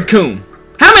Jared-Kun?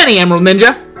 How many, Emerald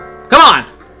Ninja? Come on.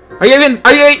 Are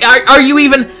you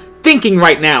even thinking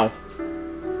right now?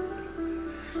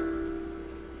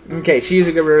 Okay, she's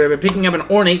picking up an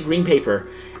ornate green paper.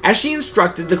 As she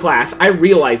instructed the class, I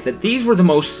realized that these were the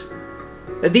most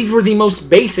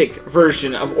basic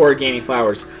version of origami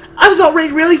flowers. I was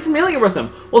already really familiar with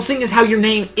them. Well, seeing as how your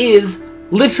name is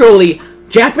literally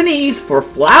Japanese for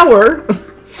flower,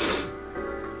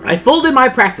 I folded my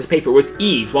practice paper with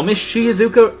ease while Miss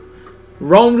Shizuka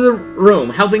roamed the room,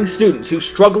 helping students who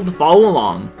struggled to follow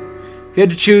along. If you had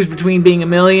to choose between being a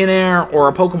millionaire or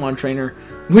a Pokemon trainer,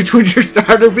 which would your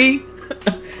starter be?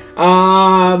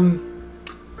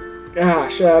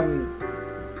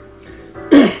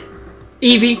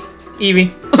 Eevee.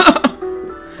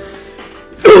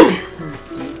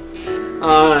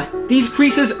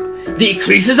 The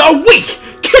creases are weak!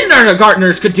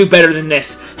 Kindergartners could do better than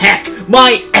this! Heck,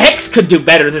 my ex could do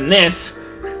better than this!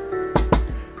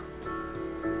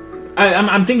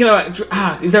 I'm thinking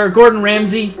about... is there a Gordon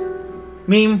Ramsay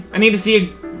meme? I need to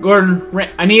see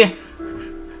I need a...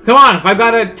 Come on, if I've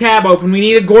got a tab open, we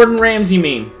need a Gordon Ramsay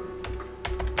meme.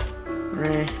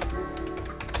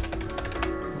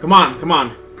 Come on, come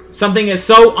on. Something is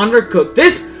so undercooked.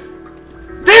 This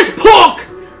pork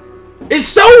is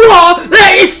so raw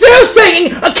that it's still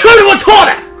singing Hakuna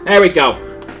Matata! There we go.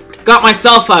 Got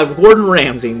myself a Gordon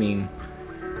Ramsay meme.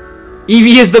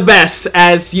 Eevee is the best,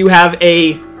 as you have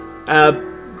a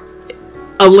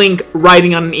link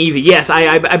riding on an Eevee. Yes,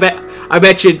 I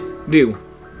bet you do.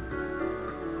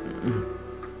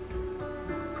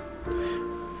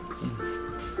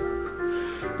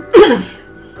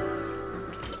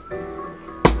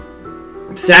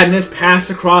 Sadness passed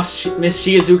across Miss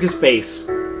Shizuka's face.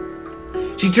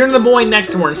 She turned to the boy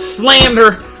next to her and slammed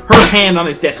her hand on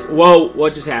his desk. Whoa,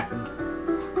 what just happened?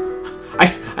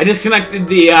 I disconnected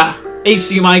the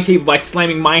HDMI cable by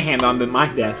slamming my hand onto my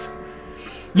desk.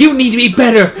 You need to be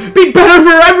better! Be better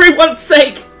for everyone's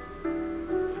sake!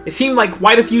 It seemed like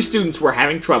quite a few students were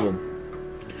having trouble.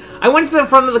 I went to the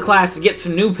front of the class to get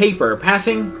some new paper,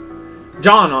 passing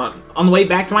John on the way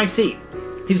back to my seat.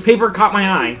 His paper caught my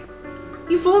eye.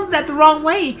 You folded that the wrong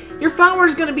way. Your flower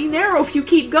is going to be narrow if you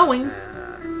keep going.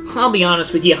 I'll be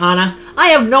honest with you, Hana. I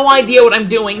have no idea what I'm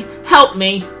doing. Help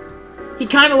me. He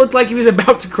kind of looked like he was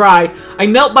about to cry. I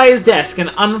knelt by his desk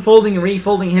and unfolding and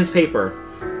refolding his paper.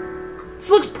 This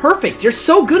looks perfect. You're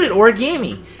so good at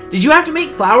origami. Did you have to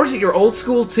make flowers at your old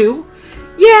school too?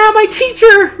 Yeah, my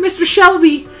teacher, Mr.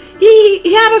 Shelby.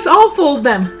 He had us all fold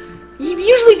them. You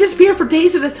usually disappear for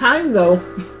days at a time, though.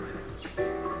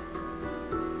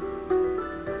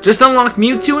 Just unlocked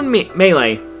Mewtwo and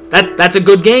Melee. That's a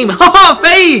good game. Haha,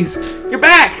 FaZe! You're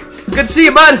back! Good to see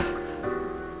you, bud.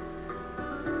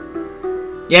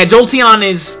 Yeah, Jolteon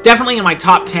is definitely in my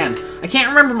top 10. I can't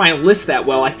remember my list that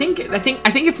well. I think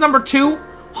it's number 2.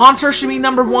 Haunter should be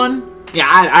number 1. Yeah,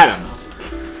 I don't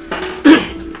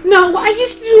know. No, I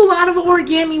used to do a lot of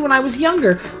origami when I was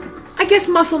younger. I guess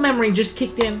muscle memory just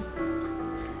kicked in.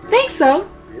 Thanks, though.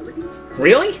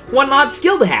 Really? What an odd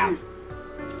skill to have.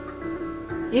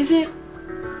 Is it?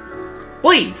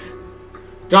 Please.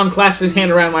 John clasped his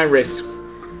hand around my wrist.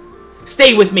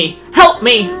 Stay with me. Help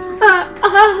me.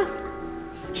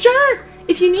 Sure,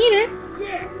 if you need it.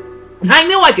 Yeah. I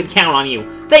knew I could count on you.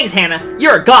 Thanks, Hannah.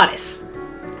 You're a goddess.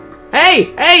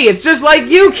 Hey, it's just like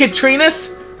you,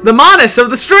 Katrinas. The modest of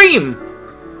the stream.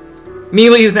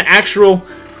 Melee is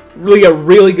really a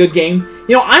really good game.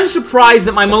 You know, I'm surprised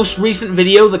that my most recent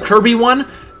video, the Kirby one,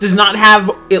 does not have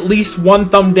at least 1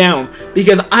 thumb down,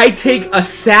 because I take a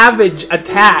savage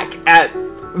attack at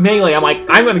Melee. I'm like,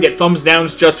 I'm gonna get thumbs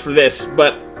downs just for this,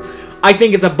 but I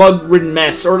think it's a bug-ridden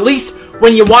mess, or at least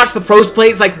when you watch the pros play,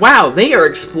 it's like, wow, they are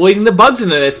exploiting the bugs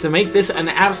into this to make this an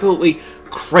absolutely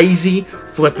crazy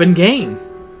flippin' game.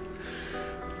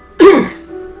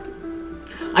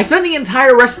 I spent the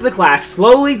entire rest of the class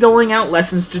slowly doling out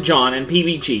lessons to John and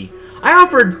PBG. I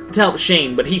offered to help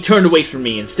Shane, but he turned away from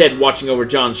me, instead watching over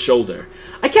John's shoulder.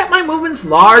 I kept my movements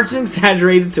large and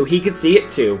exaggerated so he could see it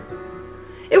too.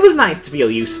 It was nice to feel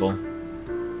useful.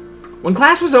 When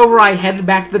class was over, I headed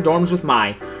back to the dorms with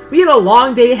Mai. We had a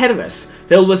long day ahead of us,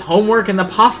 filled with homework and the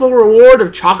possible reward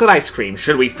of chocolate ice cream,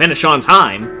 should we finish on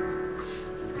time.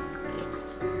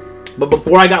 But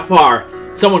before I got far,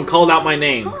 someone called out my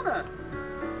name.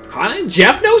 Hana?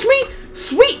 Jeff knows me?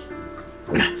 Sweet!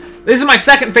 This is my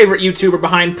second favorite YouTuber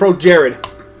behind Pro Jared.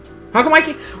 How come I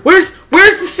can't... Where's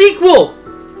the sequel?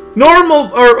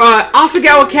 Normal, or,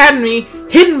 Asagao Academy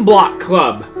Hidden Block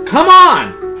Club. Come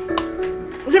on!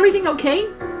 Is everything okay?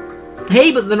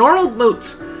 Hey, but the Normal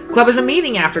Moots Club is a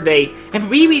meeting after day, and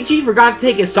BBG forgot to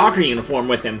take his soccer uniform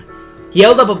with him. He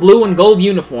held up a blue and gold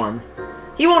uniform.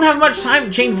 He won't have much time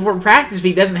to change before practice if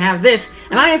he doesn't have this,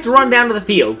 and I have to run down to the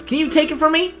field. Can you take it for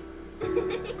me?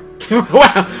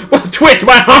 Wow, twist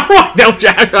my arm, don't you?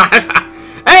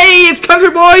 Hey, it's Country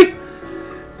Boy!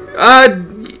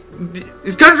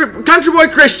 It's Country Boy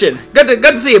Christian. Good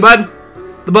to see you, bud.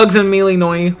 The bugs in Melee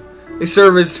annoy you. They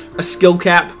serve as a skill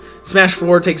cap. Smash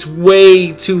 4 takes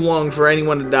way too long for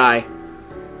anyone to die.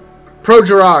 Pro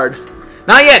Gerard.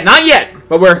 Not yet,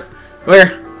 but we're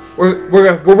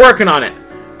working on it.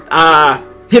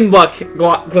 Hidden Block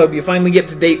Club, you finally get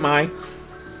to date Mai.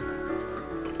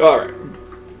 Alright.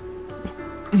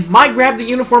 Mai grabbed the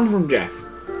uniform from Jeff.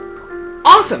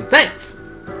 Awesome, thanks.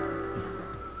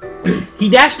 He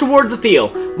dashed towards the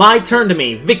field. Mai turned to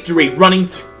me, victory running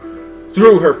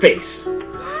through her face.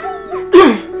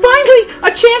 Finally,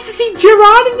 a chance to see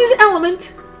Gerard in his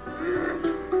element.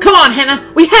 Come on,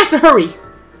 Hannah, we have to hurry.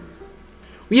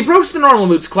 We approached the Normal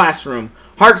Moots classroom,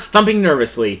 hearts thumping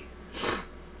nervously.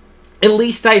 At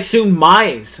least I assumed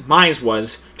Mize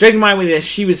was. Judging by the way that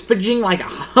she was fidgeting like a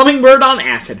hummingbird on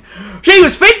acid. She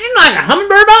was fidgeting like a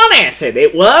hummingbird on acid.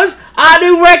 It was. I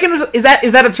do reckon. Is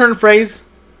that a turn phrase?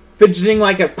 Fidgeting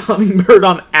like a hummingbird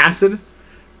on acid?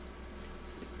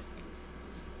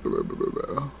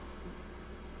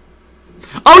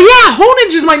 Oh yeah,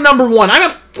 Honage is my number 1. I'm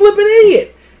a flippin'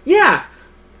 idiot. Yeah.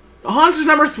 Honage is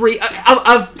number 3.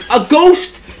 A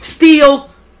ghost steel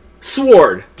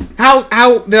sword.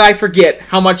 How did I forget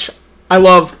how much I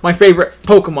love my favorite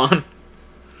Pokemon?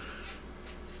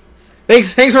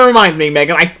 Thanks for reminding me,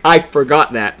 Megan. I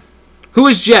forgot that. Who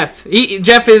is Jeff?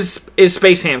 Jeff is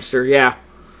Space Hamster, yeah.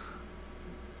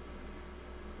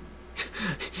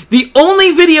 The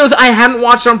only videos I hadn't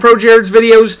watched on Pro Jared's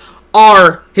videos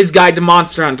are his guide to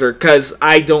Monster Hunter, because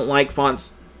I don't like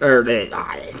fonts. Oh,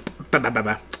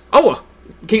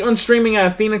 Caitlin's streaming a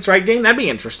Phoenix Wright game? That'd be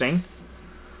interesting.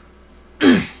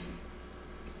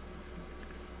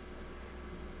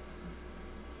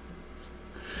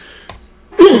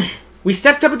 We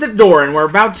stepped up at the door and were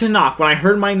about to knock when I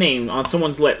heard my name on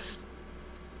someone's lips.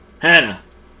 Hannah.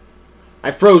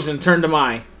 I froze and turned to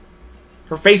Mai.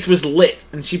 Her face was lit,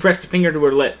 and she pressed a finger to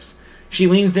her lips. She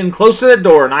leans in close to the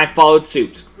door, and I followed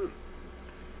suit.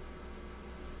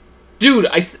 Dude,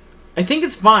 I think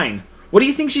it's fine. What do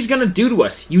you think she's gonna do to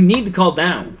us? You need to calm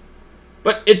down.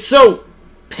 But it's so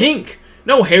pink.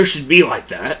 No hair should be like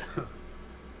that.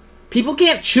 People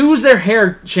can't choose their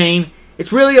hair, Shane.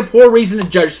 It's really a poor reason to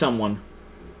judge someone.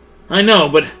 I know,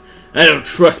 but I don't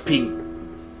trust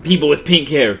people with pink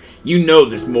hair. You know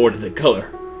there's more to the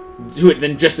color. To it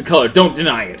than just the color. Don't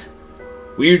deny it.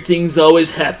 Weird things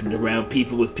always happen around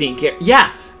people with pink hair.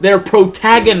 Yeah, they're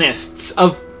protagonists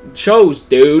of shows,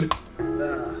 dude.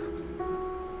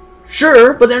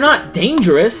 Sure, but they're not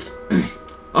dangerous.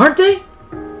 Aren't they?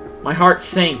 My heart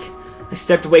sank. I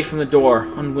stepped away from the door,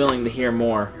 unwilling to hear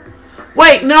more.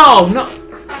 Wait, no.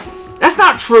 That's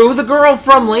not true. The girl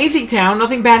from Lazy Town,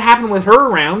 nothing bad happened with her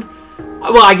around.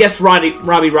 Well, I guess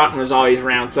Robbie Rotten was always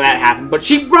around, so that happened. But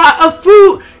she brought a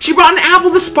fruit. She brought an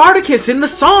apple to Spartacus in the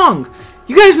song.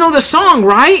 You guys know the song,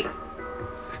 right?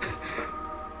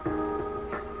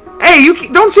 Hey,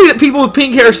 you don't say that people with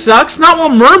pink hair sucks. Not while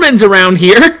Merman's around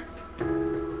here.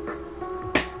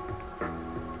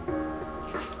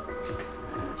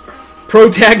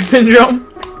 Protag syndrome.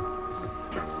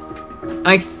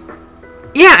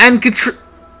 Yeah, and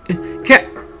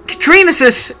Katrina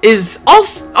is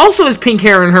also has pink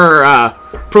hair in her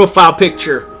profile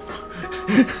picture.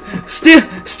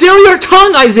 Still your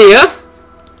tongue, Isaiah.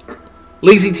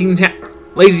 Lazy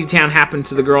Town happened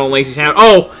to the girl in Lazy Town.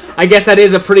 Oh, I guess that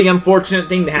is a pretty unfortunate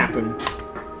thing to happen.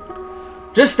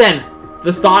 Just then,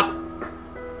 the thought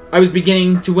I was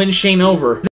beginning to win Shane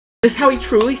over. Is this how he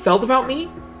truly felt about me?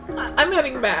 I'm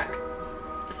heading back.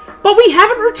 But we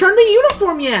haven't returned the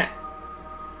uniform yet.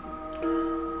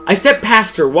 I stepped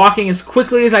past her, walking as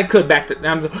quickly as I could back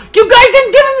down to the... You guys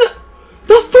didn't give him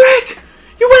the frick!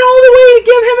 You went all the way to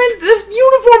give him the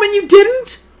uniform and you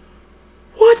didn't?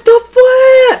 What the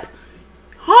flip?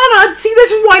 Hannah, see,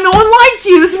 this is why no one likes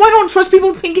you. This is why I don't trust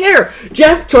people with pink hair.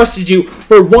 Jeff trusted you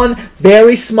for one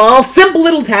very small, simple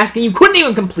little task, and you couldn't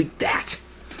even complete that.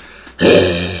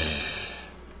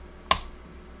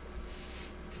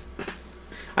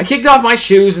 I kicked off my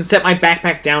shoes and set my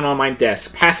backpack down on my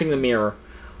desk, passing the mirror.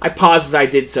 I paused as I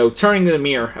did so, turning to the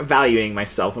mirror, evaluating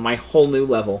myself on my whole new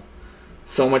level.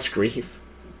 So much grief.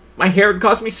 My hair had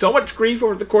caused me so much grief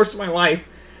over the course of my life.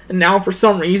 And now, for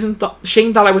some reason,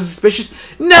 Shane thought I was suspicious.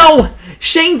 No!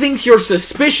 Shane thinks you're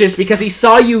suspicious because he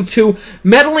saw you two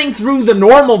meddling through the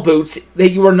normal boots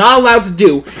that you were not allowed to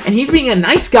do, and he's being a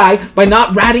nice guy by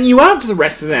not ratting you out to the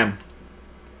rest of them.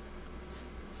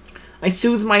 I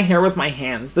soothed my hair with my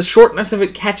hands, the shortness of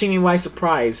it catching me by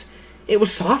surprise. It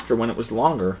was softer when it was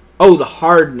longer. Oh, the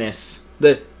hardness.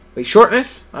 Wait,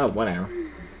 shortness? Oh, whatever.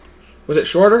 Was it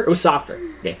shorter? It was softer.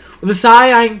 Okay. With a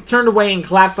sigh, I turned away and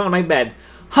collapsed onto my bed,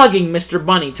 hugging Mr.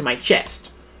 Bunny to my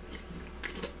chest.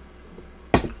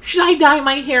 Should I dye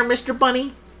my hair, Mr.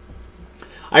 Bunny?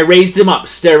 I raised him up,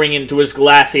 staring into his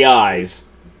glassy eyes.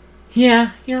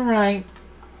 Yeah, you're right.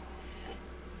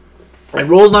 I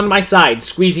rolled on my side,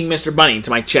 squeezing Mr. Bunny to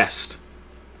my chest.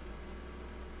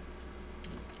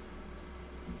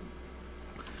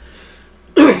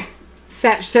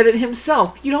 Satch said it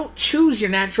himself. You don't choose your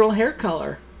natural hair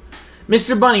color.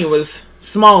 Mr. Bunny was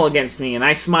small against me, and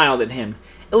I smiled at him.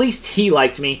 At least he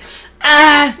liked me.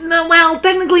 No, well,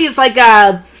 technically it's like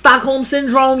Stockholm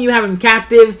Syndrome. You have him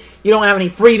captive. You don't have any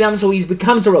freedom, so he's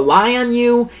become to rely on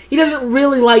you. He doesn't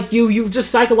really like you. You've just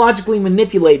psychologically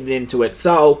manipulated into it.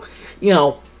 So, you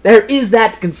know, there is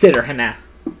that to consider, Hannah.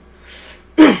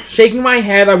 Shaking my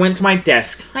head, I went to my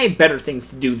desk. I had better things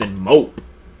to do than mope.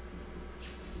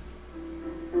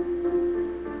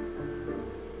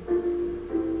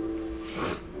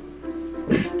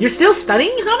 You're still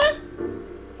studying, Hana?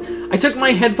 I took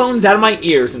my headphones out of my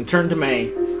ears and turned to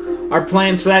May. Our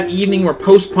plans for that evening were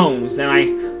postponed, and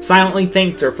I silently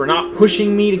thanked her for not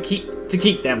pushing me to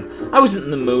keep them. I wasn't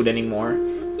in the mood anymore.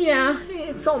 Yeah,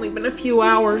 it's only been a few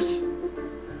hours.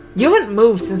 You haven't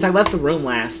moved since I left the room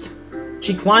last.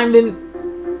 She climbed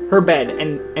in her bed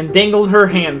and dangled her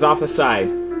hands off the side.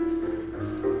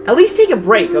 At least take a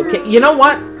break, okay? You know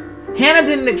what? Hannah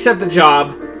didn't accept the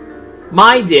job.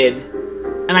 Mai did.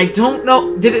 And I don't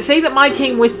know... Did it say that Mai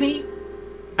came with me?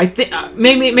 I think...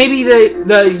 maybe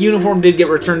the uniform did get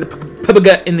returned to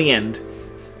Pubaga in the end.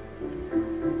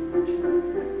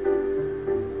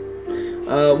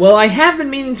 Well, I have been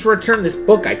meaning to return this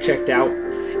book I checked out.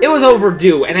 It was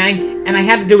overdue, and I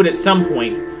had to do it at some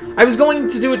point. I was going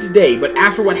to do it today, but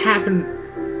after what happened,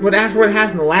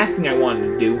 the last thing I wanted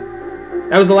to do.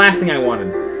 That was the last thing I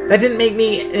wanted. That didn't make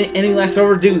me any less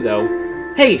overdue, though.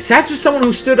 Hey, Satch is someone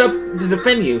who stood up to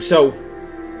defend you, so,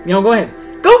 go ahead.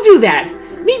 Go do that!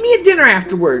 Meet me at dinner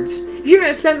afterwards. If you're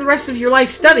going to spend the rest of your life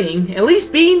studying, at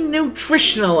least be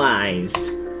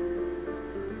nutritionalized.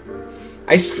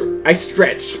 I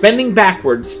stretched, bending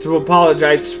backwards to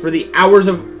apologize for the hours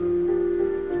of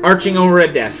arching over a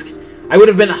desk. I would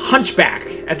have been a hunchback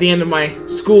at the end of my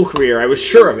school career, I was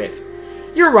sure of it.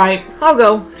 You're right. I'll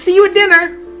go. See you at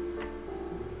dinner.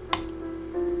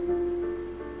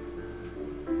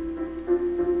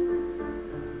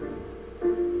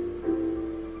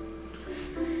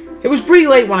 It was pretty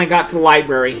late when I got to the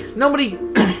library. Nobody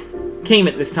came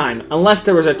at this time, unless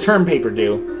there was a term paper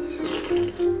due.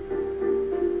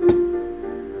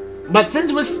 But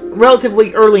since it was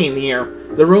relatively early in the year,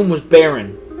 the room was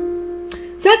barren.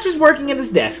 Satch was working at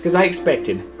his desk, as I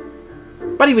expected.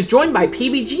 But he was joined by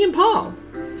PBG and Paul.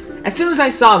 As soon as I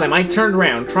saw them, I turned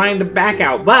around, trying to back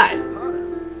out, but...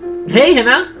 Hey,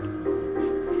 Hannah!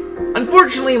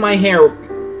 Unfortunately, my hair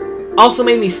also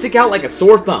made me stick out like a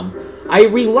sore thumb. I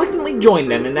reluctantly joined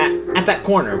them at that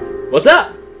corner. What's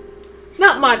up?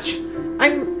 Not much.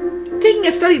 I'm taking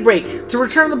a study break to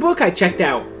return the book I checked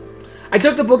out. I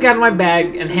took the book out of my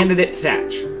bag and handed it to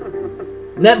Satch.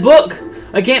 That book!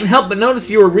 I can't help but notice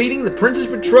you were reading The Princess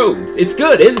Betrothed. It's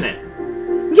good, isn't it?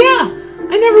 Yeah!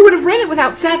 I never would have read it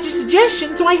without Satch's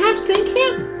suggestion, so I have to thank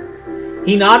him.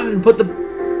 He nodded and put the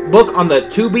book on the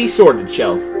to-be-sorted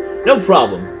shelf. No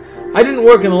problem. I didn't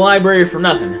work in the library for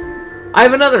nothing. I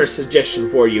have another suggestion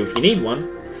for you if you need one.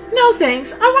 No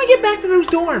thanks. I want to get back to those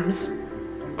dorms.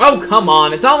 Oh, come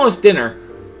on. It's almost dinner.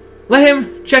 Let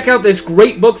him check out this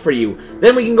great book for you.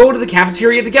 Then we can go to the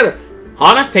cafeteria together.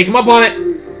 Hana, take him up on it.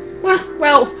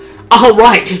 Well, all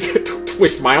right.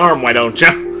 Twist my arm, why don't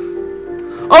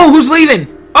you? Oh, who's leaving?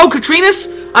 Oh,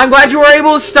 Katrinas? I'm glad you were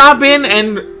able to stop in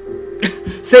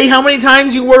and say how many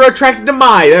times you were attracted to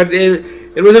Mai.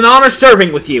 It was an honor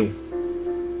serving with you.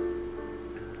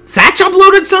 Satch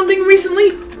uploaded something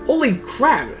recently? Holy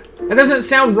crap. That doesn't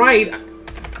sound right.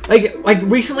 Like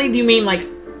recently, do you mean like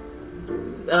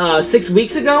 6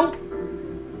 weeks ago?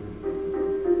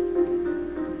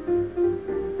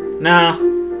 Nah.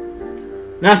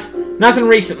 Nothing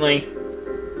recently.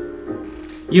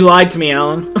 You lied to me,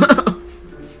 Alan.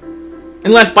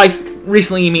 Unless by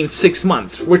recently you mean 6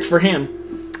 months, which for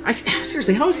him...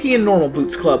 seriously, how is he in Normal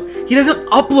Boots Club? He doesn't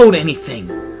upload anything.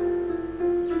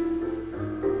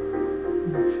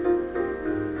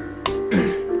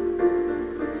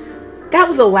 That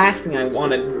was the last thing I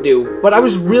wanted to do, but I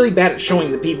was really bad at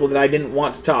showing the people that I didn't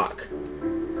want to talk.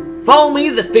 Follow me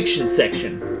to the fiction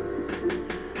section.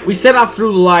 We set off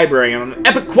through the library on an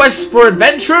epic quest for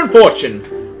adventure and fortune.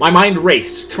 My mind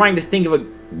raced, trying to think of a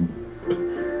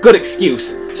good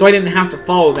excuse, so I didn't have to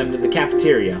follow them to the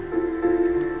cafeteria.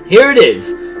 Here it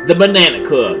is, the Banana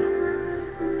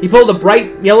Club. He pulled a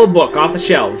bright yellow book off the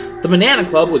shelves. The Banana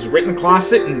Club was written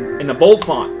across it in a bold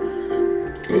font.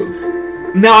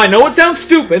 Now, I know it sounds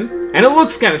stupid, and it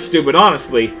looks kind of stupid,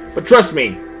 honestly, but trust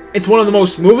me, it's one of the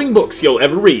most moving books you'll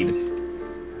ever read.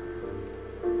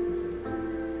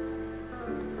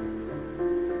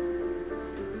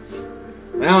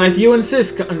 Well, if you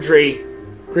insist,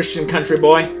 Christian country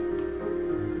boy.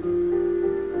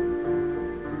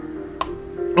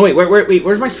 Oh, wait,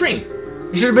 where's my stream?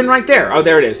 You should have been right there. Oh,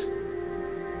 there it is.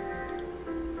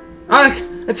 Oh,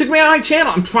 that took me out of my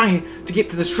channel. I'm trying to get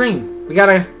to the stream. We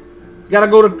gotta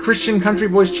go to Christian Country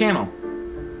Boy's channel.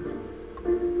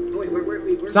 Wait,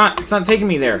 it's not taking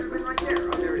me there. Right there.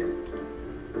 Oh, there it is.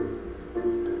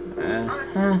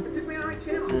 It took me out of my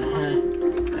channel.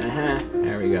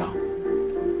 There we go.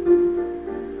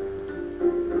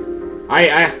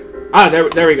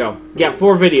 There we go. You got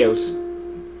 4 videos.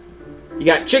 You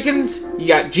got chickens, you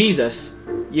got Jesus,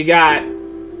 you got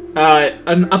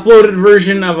an uploaded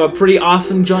version of a pretty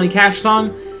awesome Johnny Cash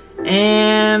song,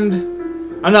 and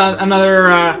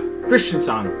another Christian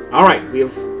song. All right,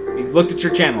 we've looked at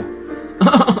your channel.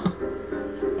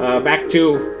 Back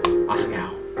to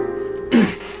Asagao.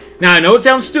 Now I know it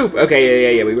sounds stupid.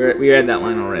 Okay, yeah. We read that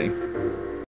line already.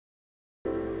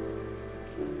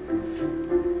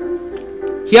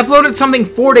 He uploaded something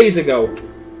 4 days ago.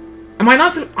 Am I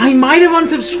not? I might have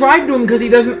unsubscribed to him because he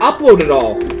doesn't upload at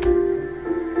all.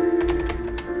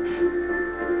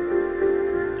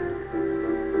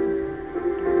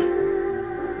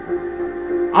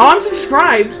 Oh,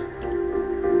 unsubscribed.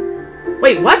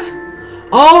 Wait, what?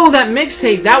 Oh, that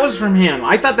mixtape, that was from him.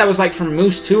 I thought that was like from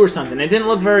Moose 2 or something. It didn't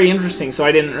look very interesting, so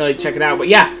I didn't really check it out. But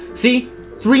yeah, see?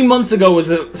 3 months ago was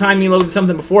the time he loaded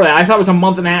something before that. I thought it was a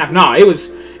month and a half. No, it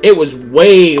was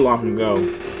way long ago.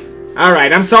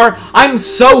 Alright, I'm sorry. I'm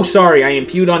so sorry I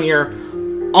impugned on your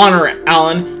honor,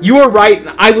 Alan. You were right,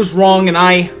 and I was wrong, and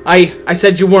I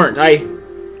said you weren't.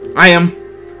 I'm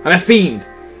a fiend.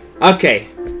 Okay.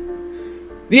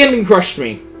 The ending crushed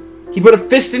me. He put a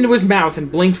fist into his mouth and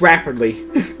blinked rapidly.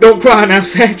 Don't cry now,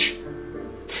 Satch.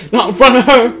 Not in front of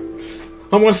her.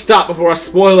 I'm gonna stop before I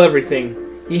spoil everything.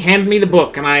 He handed me the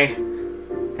book, and I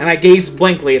gazed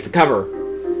blankly at the cover.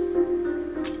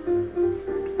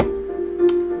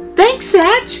 Thanks,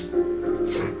 Satch.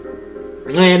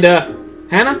 And,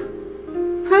 Hannah?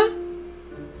 Huh?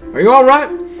 Are you alright?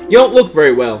 You don't look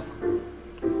very well.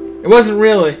 I wasn't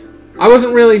really.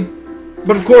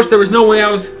 But of course, there was no way I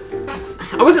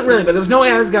wasn't really, but there was no way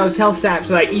I was going to tell Satch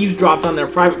that I eavesdropped on their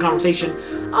private conversation.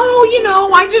 Oh, you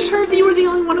know, I just heard that you were the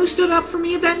only one who stood up for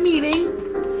me at that meeting.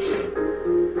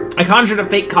 I conjured a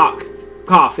fake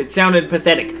cough. It sounded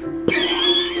pathetic.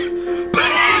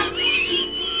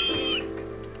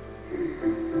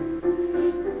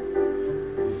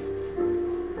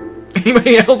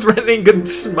 Anybody else read anything good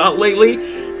about lately?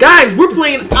 Guys, we're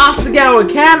playing Asagao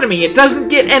Academy. It doesn't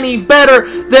get any better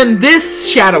than this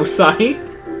Shadow Scythe.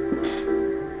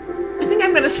 I think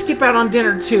I'm gonna skip out on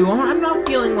dinner too. I'm not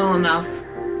feeling well enough.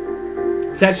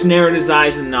 Satch narrowed his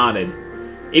eyes and nodded.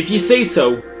 If you say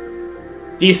so.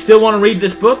 Do you still want to read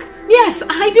this book? Yes,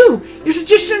 I do. Your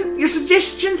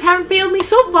suggestions haven't failed me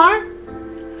so far.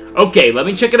 Okay, let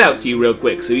me check it out to you real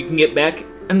quick so you can get back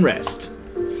and rest.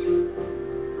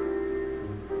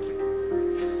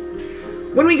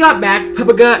 When we got back,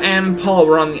 Papaga and Paul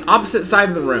were on the opposite side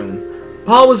of the room.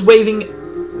 Paul was waving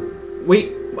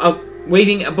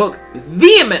a book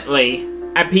vehemently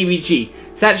at PBG.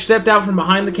 Satch stepped out from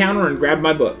behind the counter and grabbed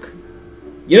my book.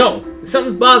 You know, if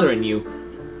something's bothering you,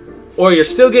 or you're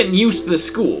still getting used to the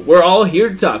school, we're all here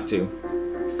to talk to.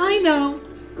 I know.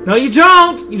 No, you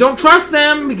don't. You don't trust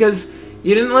them because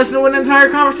you didn't listen to an entire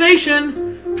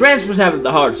conversation. Transfers have it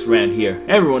the hardest around here.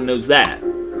 Everyone knows that.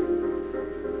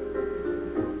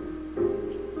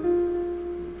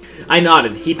 I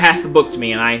nodded. He passed the book to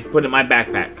me, and I put it in my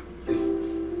backpack.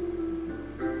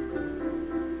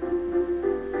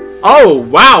 Oh,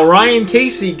 wow, Ryan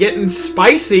Casey getting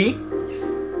spicy.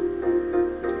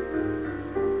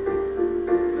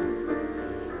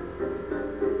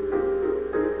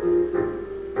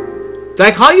 Did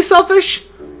I call you selfish?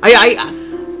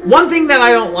 One thing that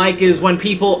I don't like is when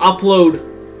people upload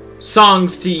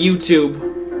songs to YouTube,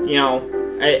 you know,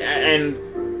 and...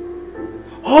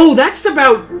 Oh, that's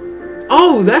about...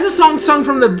 Oh, that's a song sung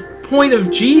from the point of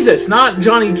Jesus, not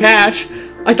Johnny Cash.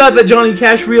 I thought that Johnny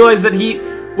Cash realized that he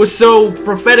was so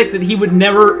prophetic that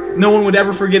no one would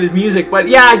ever forget his music. But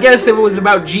yeah, I guess it was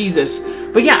about Jesus.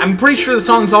 But yeah, I'm pretty sure the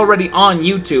song's already on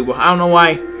YouTube. I don't know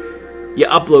why you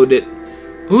upload it.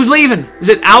 Who's leaving? Is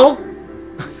it Owl?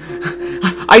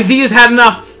 Isaiah's had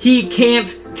enough. He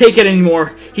can't take it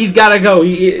anymore. He's gotta go.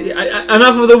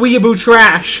 Enough of the weeaboo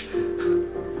trash.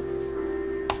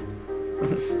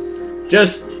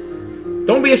 Just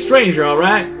don't be a stranger,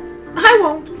 alright? I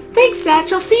won't. Thanks,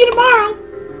 Satch. I'll see you tomorrow.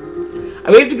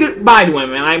 I waved goodbye to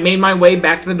him, and I made my way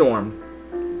back to the dorm.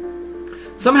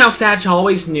 Somehow Satch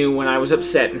always knew when I was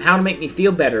upset and how to make me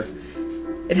feel better.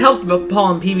 It helped that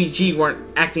Paul and PBG weren't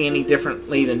acting any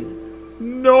differently than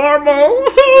normal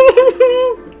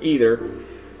either.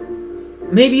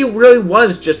 Maybe it really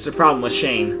was just a problem with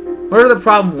Shane. Whatever the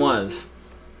problem was.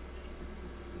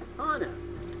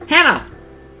 Hannah!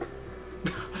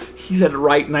 He said it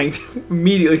right, and I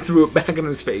immediately threw it back in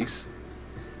his face.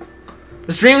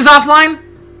 The stream's offline?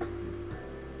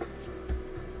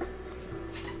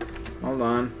 Hold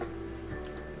on.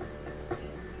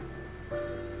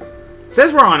 It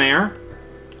says we're on air.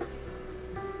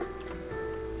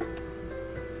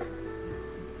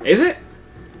 Is it?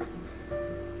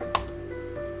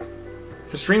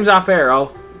 If the stream's off air,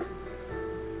 I'll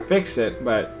fix it,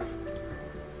 but...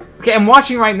 Okay, I'm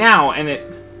watching right now, and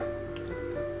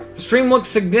the stream looks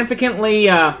significantly,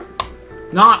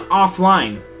 not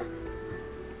offline.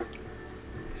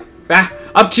 Back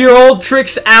up to your old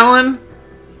tricks, Alan.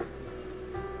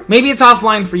 Maybe it's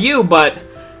offline for you, but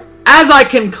as I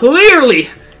can clearly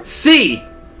see,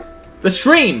 the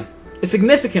stream is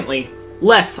significantly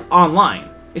less online.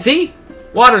 You see?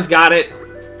 Water's got it.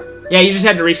 Yeah, you just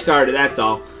had to restart it, that's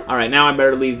all. Alright, now I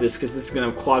better leave this because this is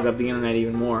going to clog up the internet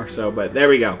even more. So, but there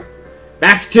we go.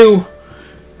 Back to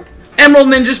Emerald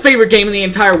Ninja's favorite game in the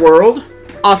entire world,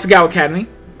 Asagao Academy.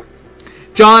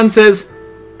 John says,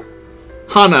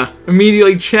 Hana.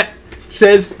 Immediately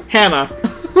says, Hannah.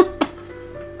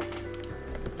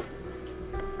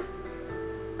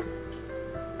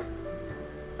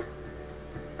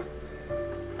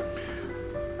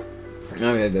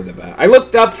 I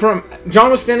looked up from... John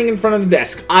was standing in front of the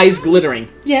desk, eyes glittering.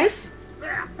 Yes?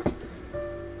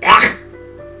 Ah.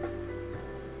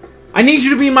 I need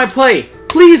you to be in my play.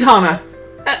 Please, Hana.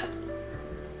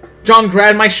 John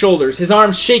grabbed my shoulders, his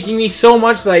arms shaking me so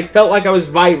much that I felt like I was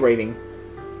vibrating.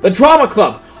 The Drama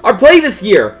Club, our play this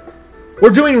year. We're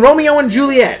doing Romeo and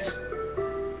Juliet.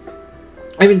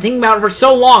 I've been thinking about it for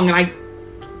so long, and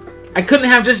I couldn't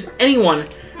have just anyone,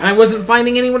 and I wasn't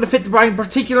finding anyone to fit my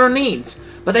particular needs.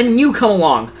 But then you come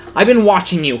along. I've been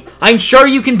watching you. I'm sure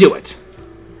you can do it.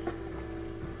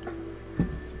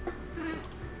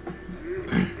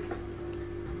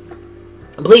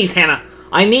 Please, Hannah.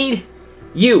 I need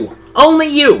you. Only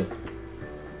you.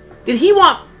 Did he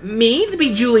want me to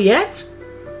be Juliet?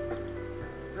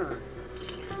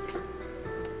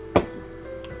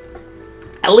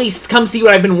 At least come see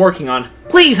what I've been working on.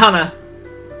 Please, Hannah.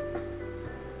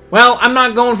 Well, I'm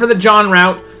not going for the John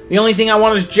route. The only thing I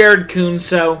want is Jared-Kun,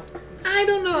 so... I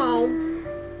don't know.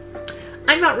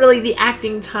 I'm not really the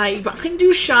acting type. I'm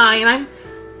too shy, and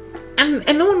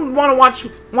no one would want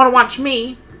to watch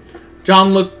me.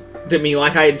 John looked at me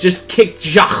like I had just kicked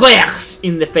Jacques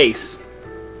in the face.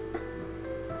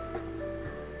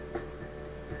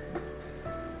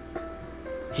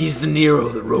 He's the Nero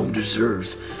that Rome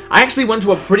deserves. I actually went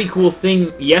to a pretty cool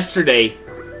thing yesterday.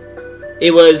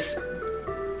 It was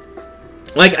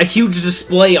like a huge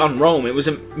display on Rome. It was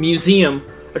a museum,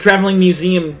 a traveling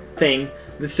museum thing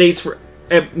that stays for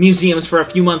museums for a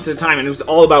few months at a time, and it was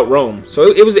all about Rome. So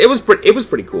it was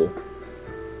pretty cool.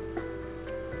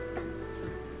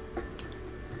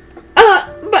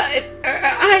 But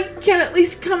I can at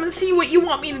least come and see what you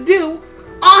want me to do.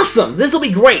 Awesome! This'll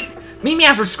be great. Meet me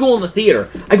after school in the theater.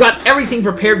 I got everything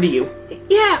prepared to you.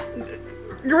 Yeah,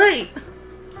 great.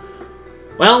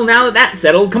 Well, now that that's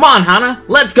settled, come on, Hana,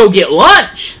 let's go get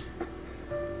lunch!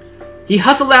 He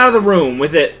hustled out of the room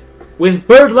with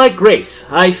bird-like grace.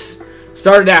 I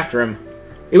started after him.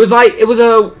 It was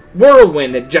a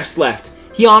whirlwind that just left.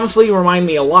 He honestly reminded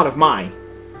me a lot of Mai.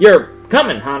 You're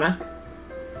coming, Hana.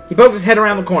 He poked his head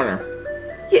around the corner.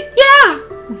 Yeah!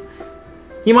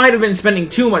 He might have been spending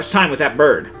too much time with that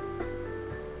bird.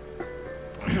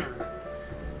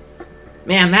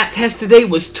 Man, that test today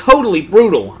was totally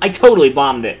brutal. I totally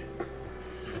bombed it.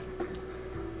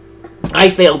 I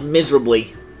failed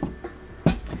miserably.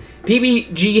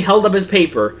 PBG held up his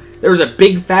paper. There was a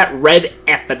big fat red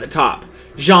F at the top.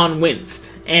 Jean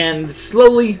winced and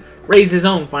slowly raised his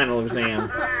own final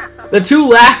exam. The two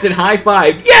laughed and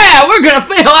high-fived. Yeah, we're gonna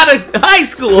fail out of high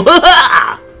school!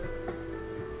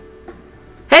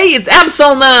 Hey, it's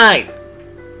Absol night!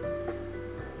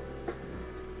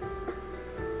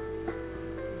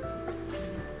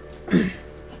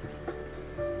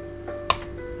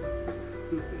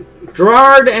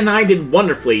 Gerard and I did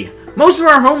wonderfully. Most of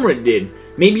our homework did.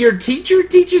 Maybe your teacher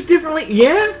teaches differently?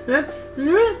 Yeah, that's...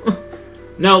 Yeah.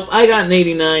 Nope, I got an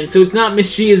 89, so it's not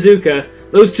Miss Shizuka.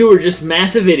 Those two are just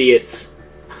massive idiots.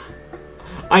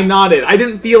 I nodded. I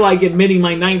didn't feel like admitting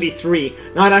my 93,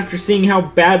 not after seeing how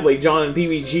badly John and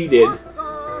PBG did.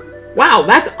 Wow,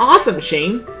 that's awesome,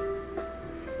 Shane.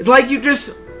 It's like you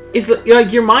just... It's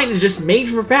like your mind is just made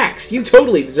for facts. You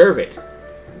totally deserve it.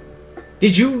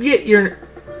 Did you get your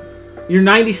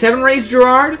 97 raised,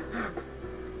 Gerard?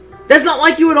 That's not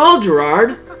like you at all,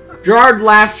 Gerard. Gerard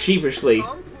laughed sheepishly.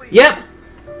 Yep.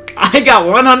 I got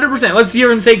 100%. Let's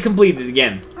hear him say completed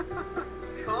again.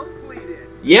 Completed.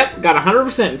 Yep, got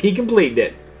 100%. He completed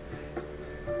it.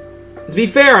 To be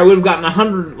fair, I would have gotten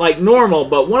 100 like normal,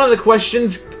 but one of the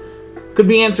questions could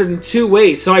be answered in two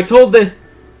ways. So I told the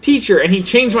teacher, and he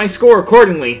changed my score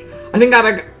accordingly. I think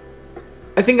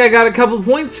I got a couple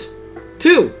points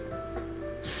too.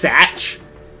 Satch.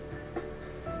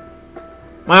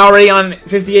 Am I already on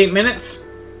 58 minutes?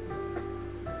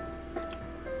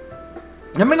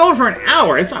 I've been going for an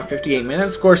hour. It's not 58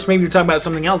 minutes. Of course, maybe you're talking about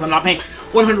something else. I'm not paying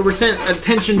 100%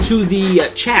 attention to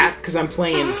the chat because I'm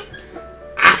playing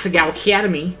Asagao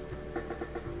Academy.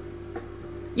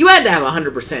 You had to have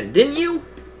 100%, didn't you?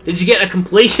 Did you get a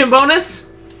completion bonus?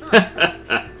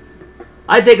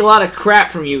 I take a lot of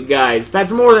crap from you guys.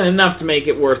 That's more than enough to make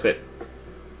it worth it.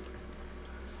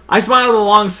 I smiled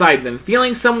alongside them,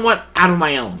 feeling somewhat out of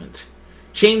my element.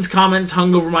 Shane's comments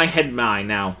hung over my head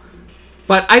now,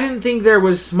 but I didn't think there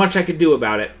was much I could do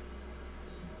about it.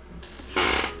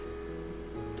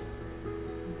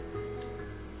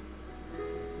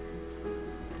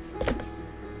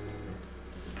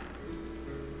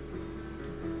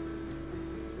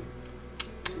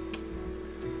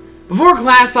 Before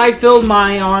class, I filled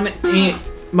Mayon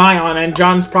and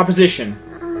John's proposition.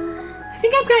 I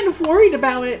think I'm kind of worried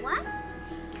about it. What?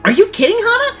 Are you kidding,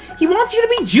 Hana? He wants you to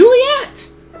be Juliet!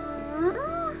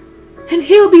 And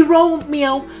he'll be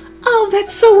Romeo. Oh,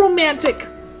 that's so romantic.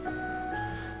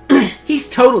 He's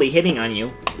totally hitting on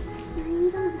you.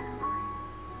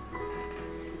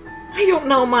 I don't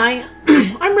know, Mai.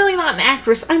 I'm really not an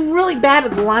actress. I'm really bad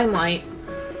at the limelight.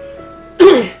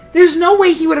 There's no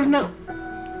way he would have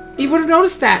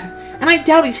noticed that. And I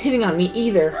doubt he's hitting on me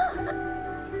either.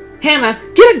 Hannah,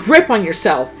 get a grip on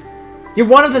yourself. You're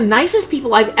one of the nicest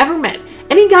people I've ever met.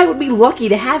 Any guy would be lucky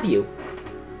to have you.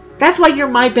 That's why you're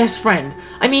my best friend.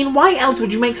 I mean, why else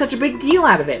would you make such a big deal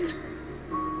out of it?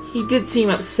 He did seem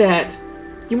upset.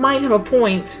 You might have a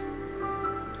point.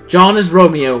 John is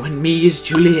Romeo and me is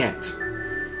Juliet.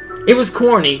 It was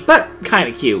corny, but kind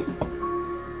of cute.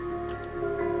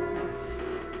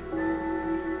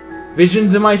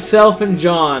 Visions of myself and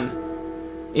John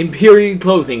in period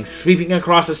clothing sweeping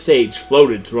across a stage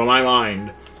floated through my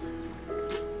mind.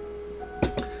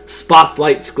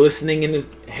 Spotlights glistening in his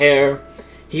hair,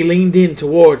 he leaned in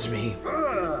towards me.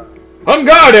 On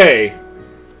guard!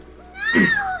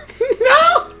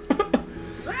 No!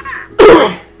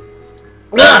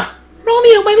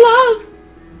 Romeo, my love!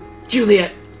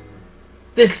 Juliet,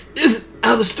 this isn't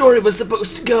how the story was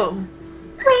supposed to go.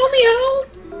 Romeo!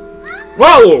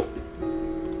 Whoa!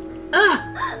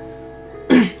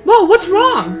 Whoa, what's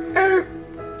wrong?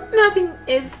 Nothing.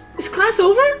 Is class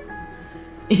over?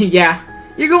 Yeah,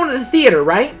 you're going to the theater,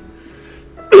 right?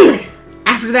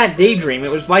 After that daydream, it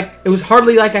was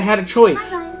hardly like I had a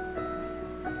choice.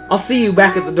 I'll see you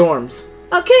back at the dorms.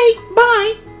 Okay,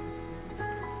 bye.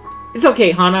 It's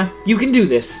okay, Hana. You can do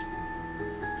this.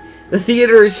 The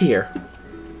theater is here.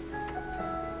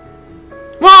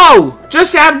 Whoa!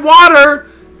 Just add water!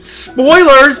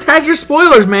 Spoilers! Tag your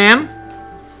spoilers, man!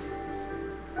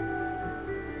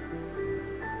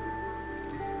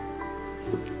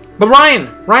 But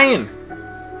Ryan!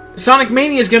 Sonic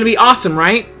Mania is gonna be awesome,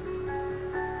 right?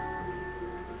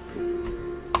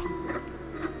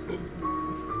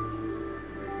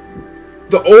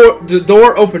 The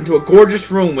door opened to a gorgeous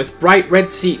room with bright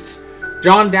red seats.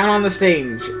 John, down on the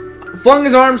stage, flung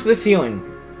his arms to the ceiling.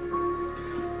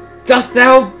 Doth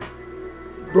thou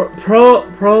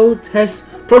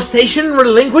protestation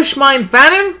relinquish my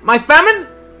famine?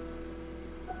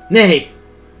 Nay.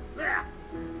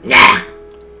 Nah.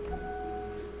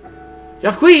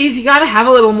 Jacques, you gotta have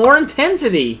a little more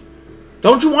intensity.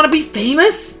 Don't you want to be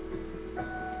famous?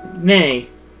 Nay.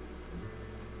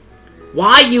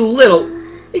 Why, you little...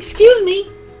 Excuse me.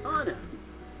 Anna.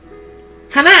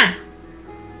 Hana.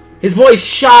 His voice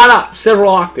shot up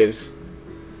several octaves.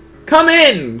 Come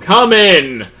in! Come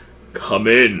in! Come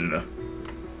in!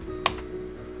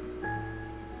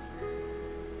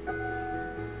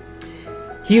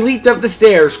 He leaped up the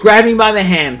stairs, grabbed me by the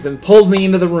hands, and pulled me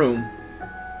into the room.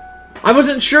 I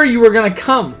wasn't sure you were gonna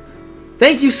come.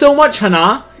 Thank you so much,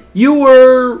 Hana. You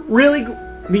were really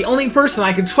the only person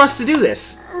I could trust to do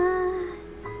this.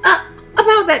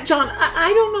 About that, John,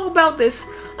 I don't know about this.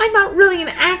 I'm not really an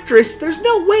actress. There's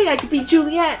no way I could be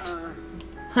Juliet.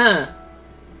 Huh.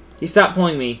 He stopped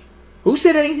pulling me. Who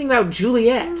said anything about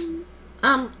Juliet?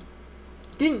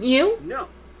 Didn't you? No.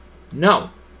 No.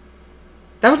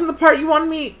 That wasn't the part you wanted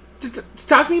me to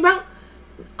talk to me about?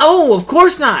 Oh, of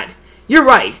course not. You're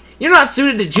right. You're not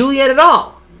suited to Juliet at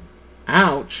all.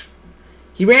 Ouch.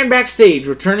 He ran backstage,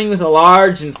 returning with a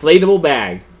large inflatable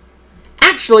bag.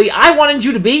 Actually, I wanted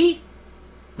you to be...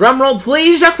 Drumroll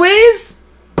please, Jacques!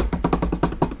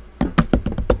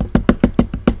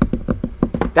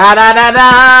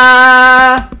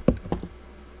 Da-da-da-da!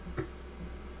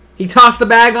 He tossed the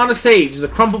bag on the stage. The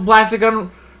crumpled plastic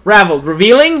unraveled,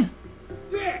 revealing...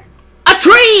 a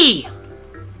tree!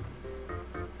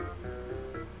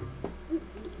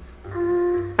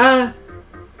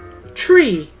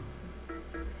 tree.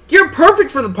 You're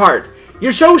perfect for the part.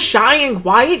 You're so shy and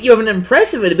quiet, you have an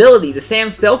impressive ability to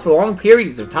stand still for long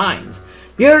periods of time.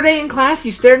 The other day in class,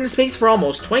 you stared into space for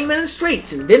almost 20 minutes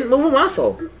straight and didn't move a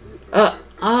muscle.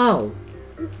 Oh.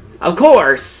 Of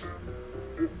course.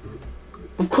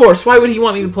 Of course, why would he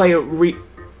want me to play a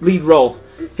lead role?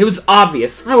 It was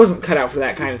obvious. I wasn't cut out for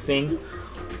that kind of thing.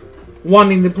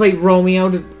 Wanting to play Romeo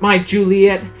to my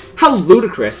Juliet? How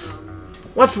ludicrous.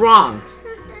 What's wrong?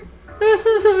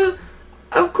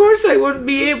 Of course I wouldn't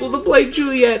be able to play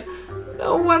Juliet.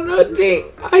 No one would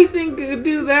think I could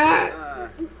do that.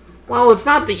 Well, it's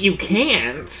not that you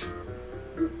can't.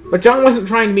 But John wasn't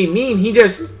trying to be mean. He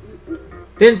just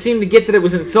didn't seem to get that it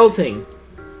was insulting.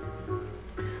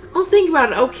 I'll think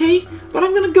about it, okay? But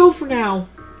I'm gonna go for now.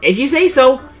 If you say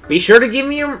so, be sure to give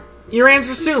me your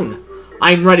answer soon.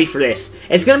 I'm ready for this.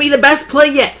 It's gonna be the best play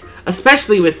yet,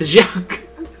 especially with Jacques.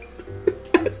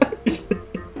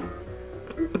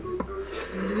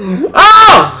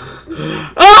 Oh!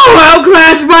 Oh,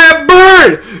 outclassed by a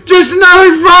bird! Just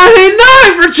another Friday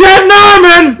night for Chad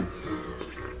Norman!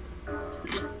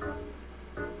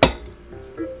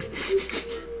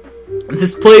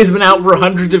 This play's been out for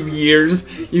hundreds of years.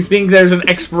 You think there's an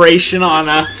expiration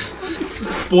on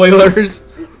spoilers?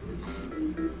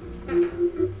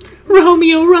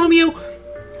 Romeo, Romeo,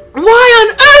 why on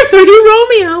earth are you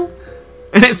Romeo?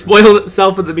 And it spoils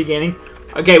itself at the beginning.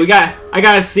 Okay, I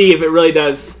gotta see if it really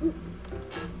does.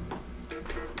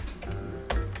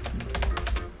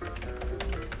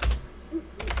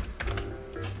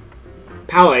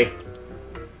 Pale.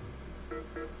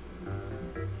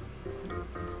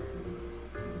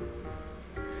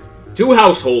 Two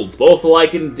households, both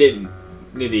alike in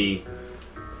dignity.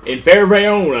 In fair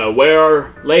Verona,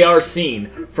 where lay our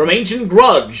scene, from ancient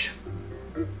grudge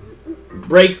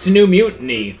break to new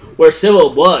mutiny, where civil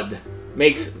blood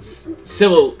makes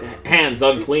civil hands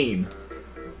unclean.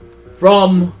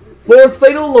 From forth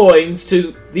fatal loins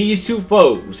to these two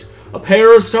foes, a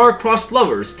pair of star-crossed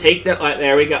lovers take their...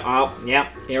 there we go. Oh,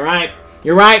 yep, you're right.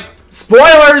 You're right.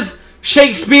 Spoilers!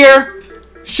 Shakespeare!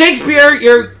 Shakespeare,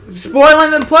 you're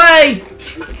spoiling the play!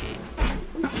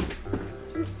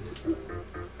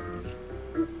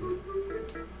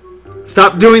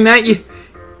 Stop doing that. You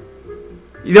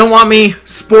don't want me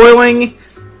spoiling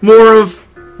more of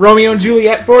Romeo and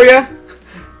Juliet for you?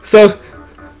 So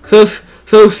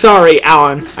sorry,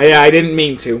 Alan. I didn't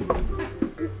mean to.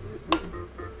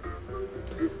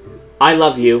 I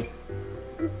love you.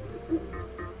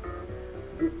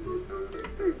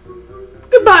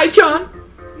 Goodbye, John.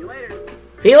 See you later.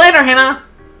 See you later, Hannah.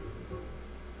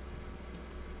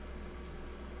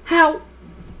 How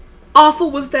awful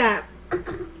was that?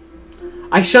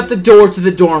 I shut the door to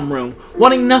the dorm room,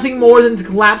 wanting nothing more than to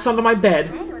collapse onto my bed.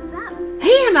 Hey, what's up?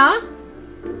 Hey, Hannah!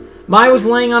 Maya was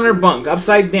laying on her bunk,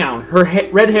 upside down, her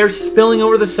red hair spilling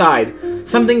over the side.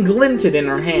 Something glinted in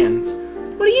her hands.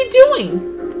 What are you doing?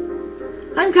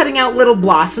 I'm cutting out little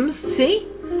blossoms, see?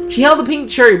 She held a pink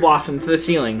cherry blossom to the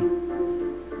ceiling.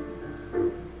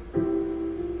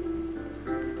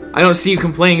 I don't see you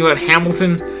complaining about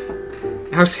Hamilton.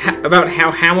 About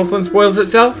how Hamilton spoils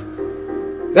itself?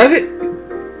 Does it?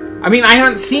 I mean, I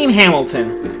haven't seen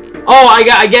Hamilton. Oh,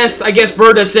 I guess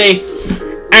Bird does say,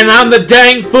 and I'm the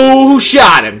dang fool who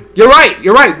shot him. You're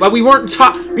right. But we were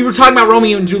talking about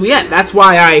Romeo and Juliet. That's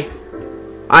why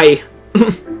I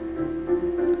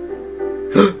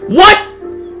What?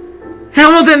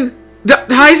 Hamilton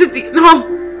dies at the... No,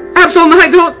 absolutely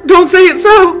not. Don't say it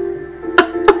so.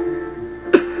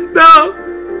 No,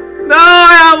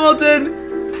 Hamilton.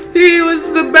 He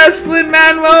was the best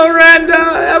Lin-Manuel Miranda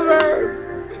ever.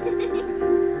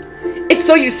 It's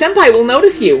so your senpai will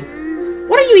notice you.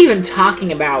 What are you even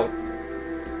talking about?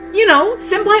 You know,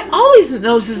 senpai always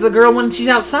notices the girl when she's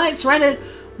outside, surrounded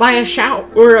by a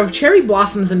shower of cherry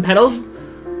blossoms and petals.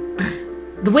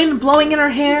 The wind blowing in her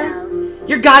hair.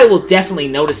 Your guy will definitely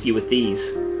notice you with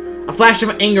these. A flash of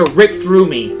anger ripped through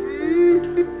me.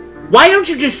 Why don't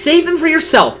you just save them for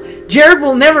yourself? Jared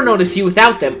will never notice you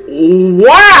without them.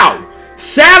 Wow!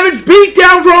 Savage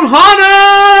beatdown from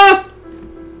Hana!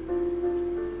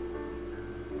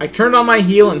 I turned on my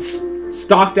heel and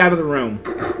stalked out of the room.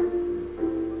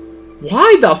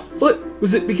 Why the foot?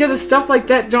 Was it because of stuff like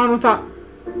that John thought?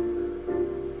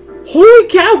 Holy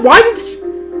cow, why did...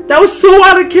 That was so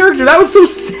out of character. That was so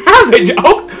savage.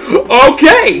 Oh,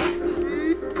 okay.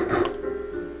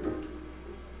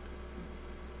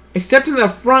 I stepped in the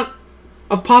front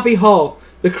of Poppy Hall,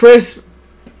 the crisp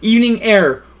evening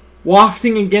air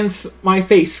wafting against my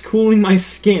face, cooling my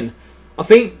skin. A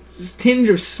faint tinge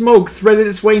of smoke threaded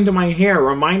its way into my hair,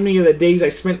 reminding me of the days I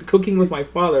spent cooking with my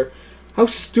father. How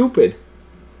stupid.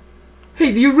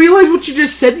 Hey, do you realize what you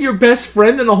just said to your best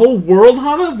friend in the whole world,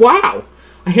 Hana? Wow.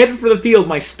 I headed for the field,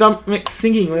 my stomach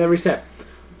sinking with every step.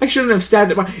 I shouldn't have stabbed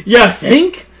at my... You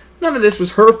think? None of this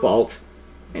was her fault.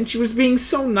 And she was being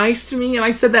so nice to me, and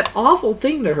I said that awful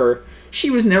thing to her.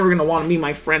 She was never going to want to be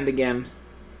my friend again.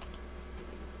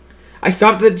 I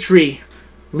stopped at the tree,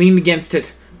 leaned against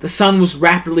it. The sun was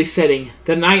rapidly setting,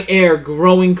 the night air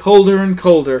growing colder and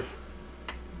colder.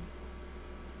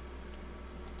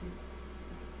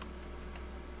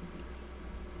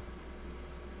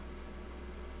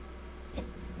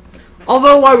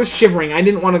 Although I was shivering, I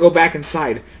didn't want to go back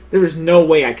inside. There was no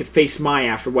way I could face Mai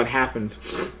after what happened.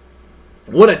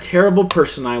 What a terrible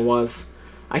person I was.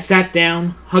 I sat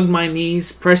down, hugged my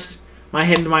knees, pressed my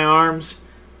head into my arms,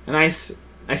 and I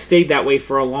stayed that way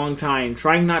for a long time,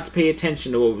 trying not to pay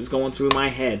attention to what was going through my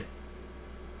head.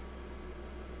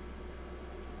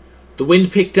 The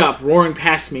wind picked up, roaring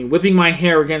past me, whipping my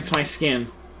hair against my skin.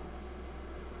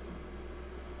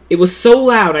 It was so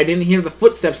loud I didn't hear the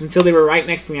footsteps until they were right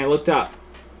next to me. I looked up.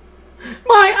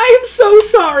 Mai, I am so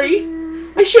sorry.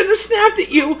 I shouldn't have snapped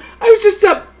at you. I was just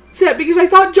upset because I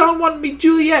thought John wanted me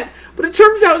Juliet, but it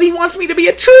turns out he wants me to be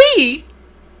a tree.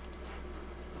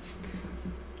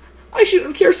 I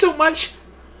shouldn't care so much.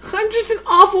 I'm just an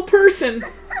awful person.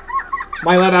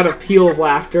 Mai let out a peal of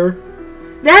laughter.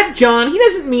 That John, he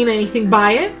doesn't mean anything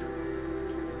by it.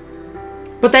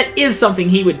 But that is something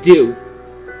he would do.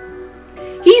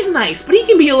 He's nice, but he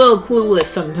can be a little clueless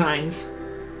sometimes.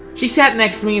 She sat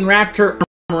next to me and wrapped her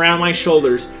arm around my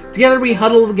shoulders. Together we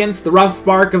huddled against the rough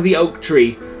bark of the oak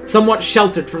tree, somewhat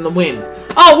sheltered from the wind.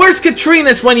 Oh, where's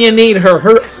Katrina's when you need her?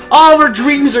 All of her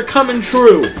dreams are coming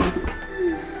true.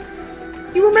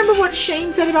 You remember what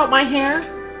Shane said about my hair?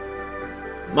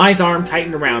 Mai's arm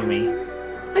tightened around me.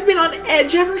 I've been on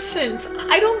edge ever since.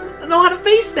 I don't know how to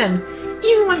face them.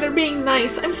 Even when they're being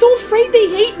nice, I'm so afraid they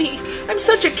hate me. I'm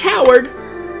such a coward.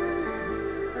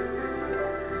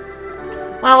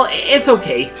 Well, it's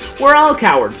okay. We're all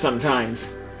cowards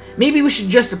sometimes. Maybe we should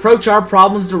just approach our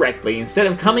problems directly instead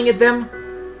of coming at them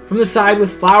from the side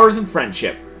with flowers and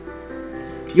friendship.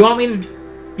 You want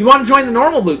to join the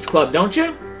Normal Boots Club, don't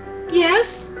you?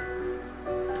 Yes.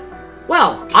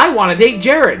 Well, I want to date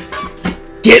Jared.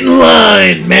 Get in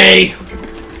line, May.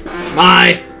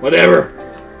 Mai, whatever.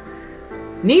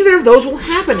 Neither of those will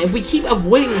happen if we keep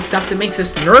avoiding the stuff that makes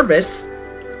us nervous.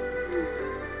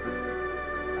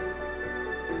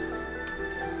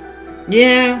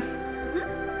 Yeah.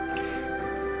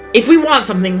 If we want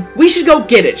something, we should go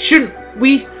get it, shouldn't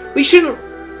we? We shouldn't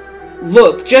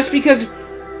look just because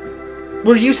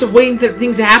we're used to waiting for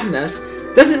things to happen to us.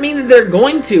 Doesn't mean that they're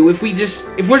going to if we're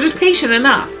just patient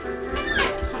enough.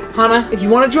 Hana, if you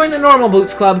want to join the Normal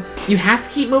Boots Club, you have to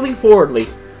keep moving forward,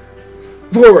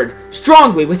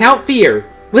 strongly, without fear,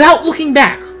 without looking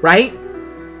back, right?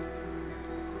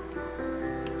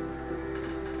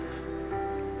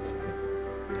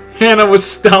 Hannah was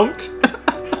stumped.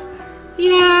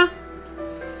 Yeah.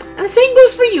 And the same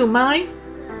goes for you, Mai.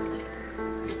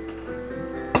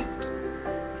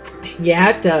 Yeah,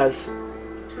 it does.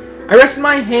 I rested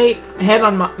my head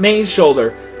on May's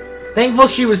shoulder, thankful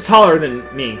she was taller than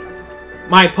me.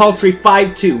 My paltry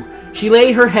 5'2", she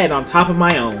laid her head on top of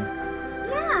my own.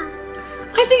 Yeah.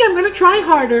 I think I'm gonna try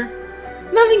harder.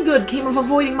 Nothing good came of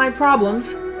avoiding my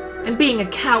problems and being a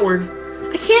coward.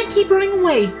 I can't keep running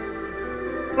away.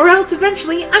 Or else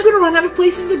eventually I'm gonna run out of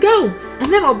places to go,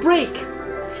 and then I'll break.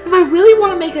 If I really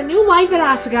want to make a new life at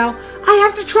Asagao, I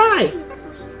have to try.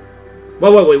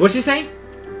 Wait, what'd you say?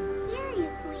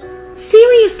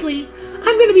 Seriously,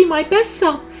 I'm gonna be my best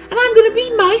self, and I'm gonna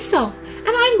be myself, and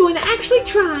I'm going to actually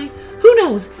try. Who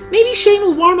knows, maybe Shane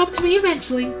will warm up to me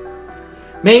eventually.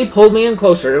 May pulled me in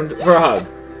closer for a hug.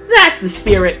 That's the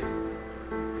spirit.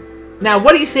 Now,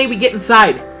 what do you say we get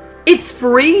inside? It's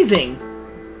freezing.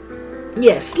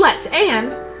 Yes, let's,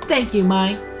 and thank you,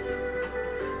 Mai.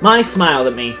 Mai smiled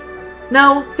at me.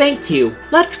 No, thank you.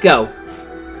 Let's go.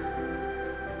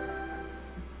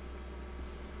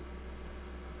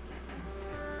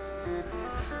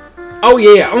 Oh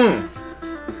yeah,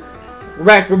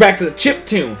 We're back to the chip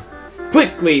tune.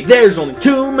 Quickly, there's only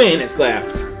 2 minutes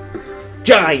left.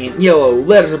 Giant yellow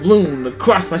letters of balloon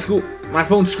across my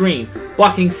phone screen,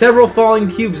 blocking several falling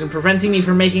cubes and preventing me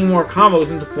from making more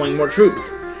combos and deploying more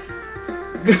troops.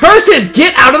 Curses,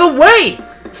 get out of the way!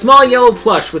 Small yellow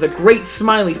plush with a great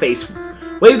smiley face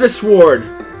waved a sword.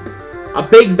 A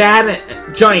big bad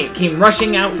giant came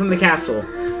rushing out from the castle.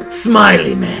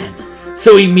 Smiley man,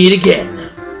 so we meet again.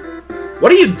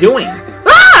 What are you doing?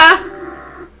 Ah!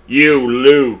 You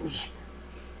lose.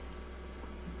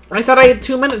 I thought I had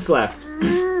 2 minutes left.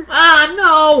 Ah,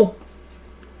 no!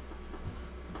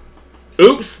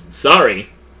 Oops, sorry.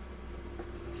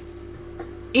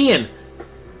 Ian,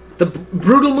 the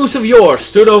brutal moose of yore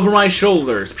stood over my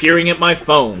shoulders, peering at my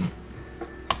phone.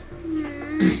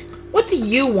 What do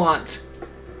you want?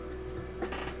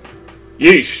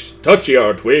 Yeesh, touchy,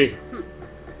 aren't we?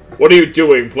 What are you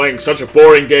doing playing such a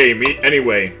boring game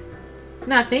anyway?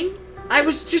 Nothing. I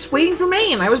was just waiting for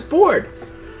May and I was bored.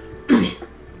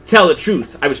 Tell the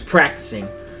truth, I was practicing.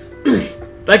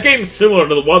 That game's similar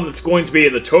to the one that's going to be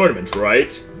in the tournament,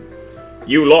 right?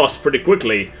 You lost pretty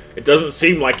quickly. It doesn't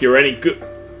seem like you're any good.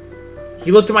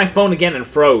 He looked at my phone again and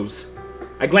froze.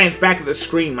 I glanced back at the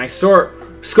screen. My score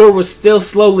was still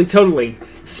slowly totaling,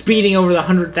 speeding over the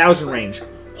 100,000 range.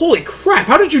 Holy crap,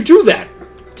 how did you do that?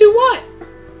 Do what?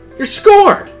 Your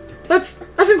score! That's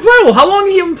incredible! How long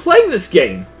have you been playing this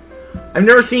game? I've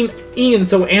never seen Ian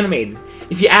so animated.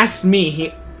 If you asked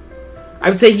me, I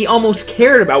would say he almost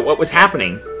cared about what was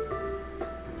happening.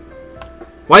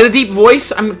 Why the deep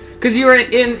voice? Because you were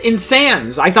in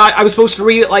Sans. I thought I was supposed to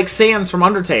read it like Sans from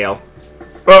Undertale.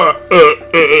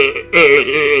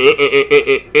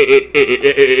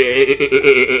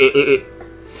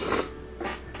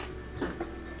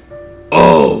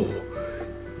 Oh.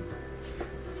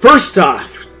 First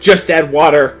off, just add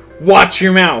water. Watch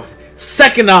your mouth.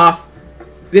 Second off,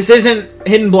 this isn't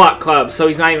Hidden Block Club, so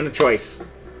he's not even a choice.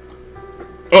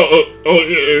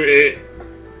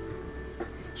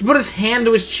 He put his hand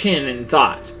to his chin and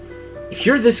thought, if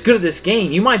you're this good at this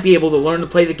game, you might be able to learn to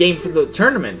play the game for the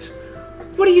tournament.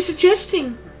 What are you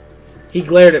suggesting? He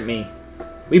glared at me.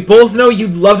 We both know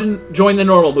you'd love to join the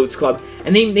Normal Boots Club,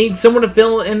 and they need someone to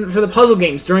fill in for the puzzle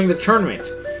games during the tournament.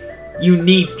 You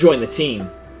need to join the team.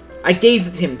 I gazed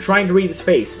at him, trying to read his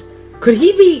face. Could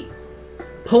he be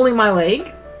pulling my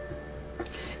leg?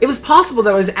 It was possible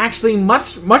that I was actually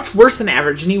much worse than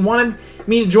average, and he wanted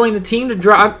me to join the team to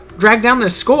drag down their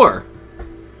score.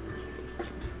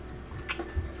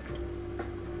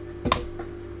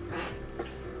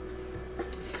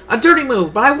 A dirty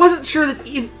move, but I wasn't sure that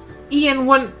Ian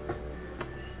wouldn't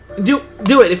do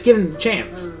it if given the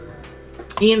chance.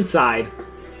 Ian sighed.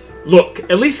 Look,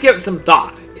 at least give it some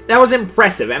thought. That was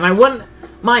impressive, and I wouldn't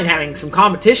mind having some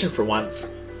competition for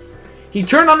once. He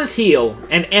turned on his heel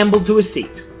and ambled to his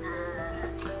seat.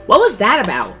 What was that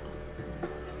about?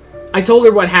 I told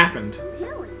her what happened.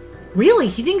 Really? Really?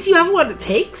 He thinks you have what it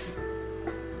takes?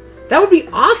 That would be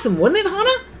awesome, wouldn't it,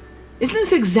 Hana? Isn't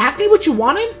this exactly what you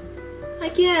wanted? I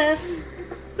guess.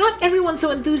 Not everyone's so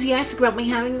enthusiastic about me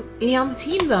having me on the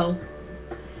team, though.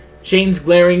 Shane's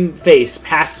glaring face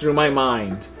passed through my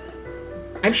mind.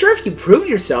 I'm sure if you proved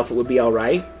yourself, it would be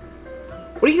alright.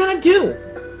 What are you gonna do?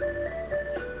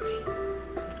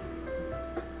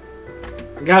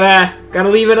 Gotta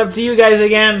leave it up to you guys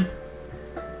again.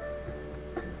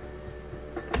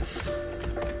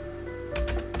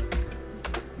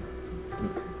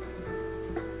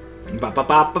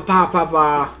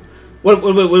 What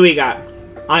do we got?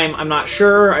 I'm not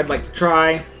sure. I'd like to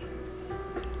try.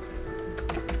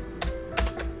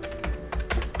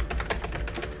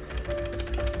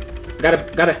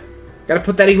 Gotta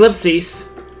put that ellipses.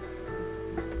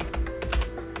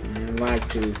 I'd like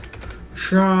to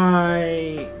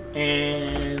try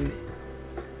and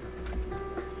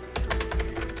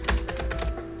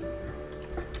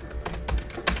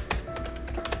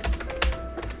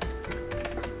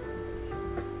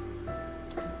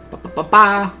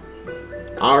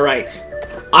Alright.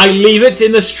 I leave it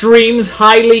in the stream's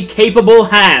highly capable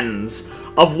hands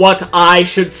of what I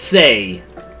should say.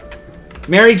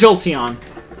 Mary Jolteon.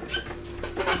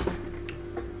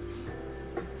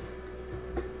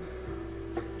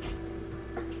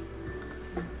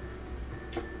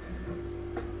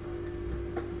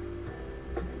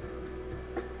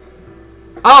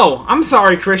 Oh, I'm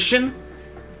sorry, Christian.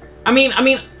 I mean,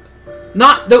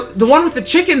 not the one with the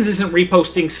chickens isn't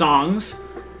reposting songs.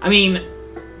 I mean,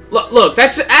 look,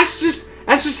 that's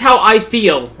just how I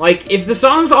feel. Like, if the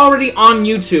song's already on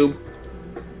YouTube,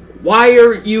 why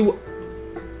are you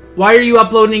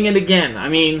uploading it again? I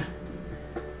mean,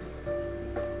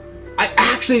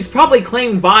 actually, it's probably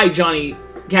claimed by Johnny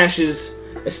Cash's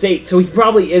estate, so he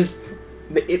probably is.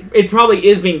 It probably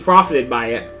is being profited by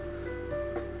it.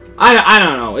 I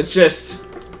don't know. It's just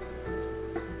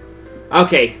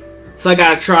okay. So I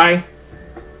gotta try.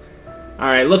 All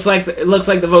right. Looks like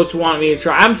the votes want me to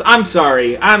try. I'm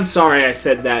sorry. I'm sorry I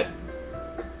said that.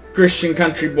 Christian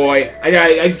country boy.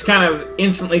 I just kind of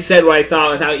instantly said what I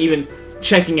thought without even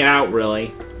checking it out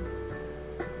really.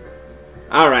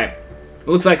 All right.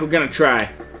 Looks like we're gonna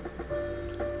try.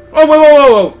 Oh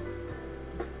whoa.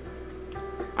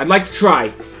 I'd like to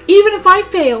try. Even if I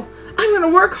fail, I'm gonna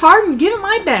work hard and give it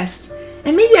my best.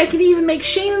 And maybe I can even make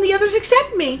Shane and the others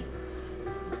accept me.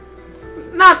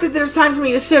 Not that there's time for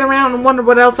me to sit around and wonder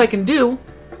what else I can do.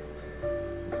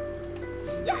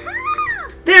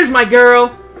 Yaha! There's my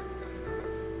girl!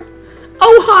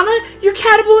 Oh, Hana, you're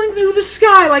catapulting through the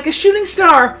sky like a shooting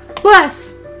star.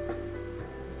 Bless!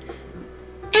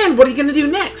 And what are you gonna do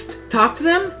next? Talk to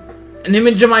them? An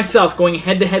image of myself going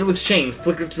head-to-head with Shane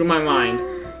flickered through my mind.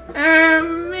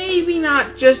 Maybe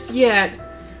not just yet.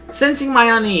 Sensing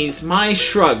my unease, Mai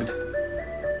shrugged.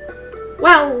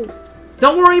 Well,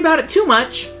 don't worry about it too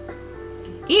much.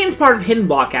 Ian's part of Hidden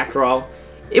Block, after all.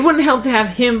 It wouldn't help to have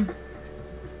him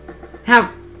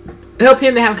to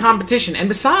have competition, and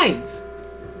besides...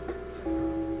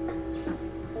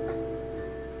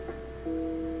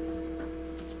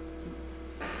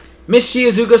 Miss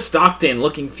Shizuka stalked in,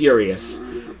 looking furious.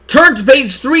 Turned to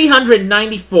page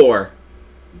 394.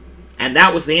 And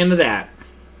that was the end of that.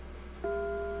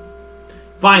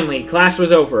 Finally, class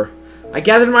was over. I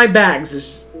gathered my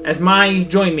bags as Mai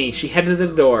joined me. She headed to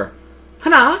the door.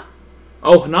 Hana?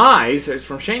 Oh, Hana is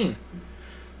from Shane.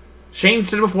 Shane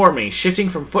stood before me, shifting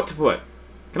from foot to foot.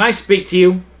 Can I speak to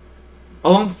you? A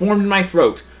lump formed in my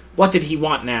throat. What did he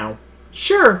want now?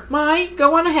 Sure, Mai,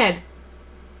 go on ahead.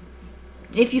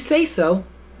 If you say so.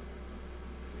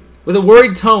 With a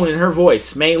worried tone in her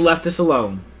voice, May left us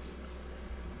alone.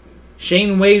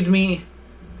 Shane waved me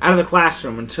out of the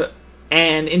classroom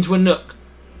and into a nook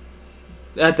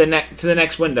to the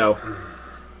next window.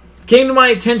 It came to my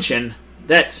attention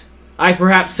that I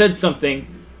perhaps said something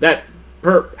that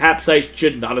perhaps I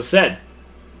should not have said.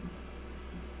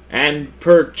 And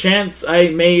perchance I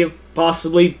may have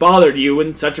possibly bothered you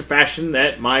in such a fashion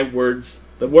that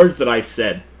the words that I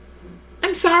said.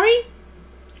 I'm sorry?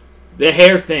 The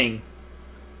hair thing.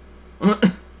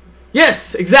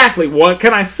 Yes, exactly. What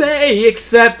can I say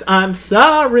except I'm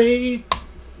sorry?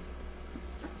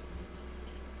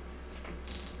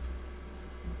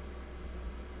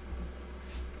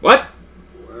 What?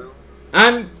 Well,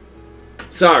 I'm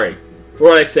sorry for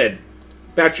what I said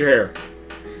about your hair.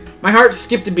 My heart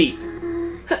skipped a beat.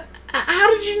 How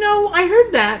did you know I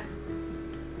heard that?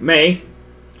 May.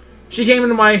 She came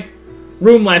into my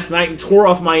room last night and tore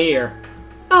off my ear.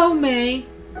 Oh, May.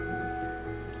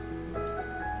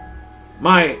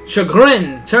 My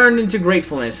chagrin turned into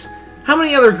gratefulness. How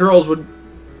many other girls would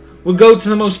go to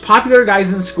the most popular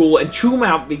guys in school and chew him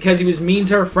out because he was mean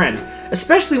to her friend,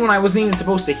 especially when I wasn't even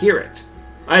supposed to hear it?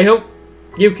 I hope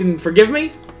you can forgive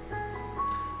me?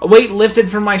 A weight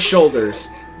lifted from my shoulders.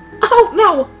 Oh,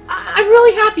 no. I'm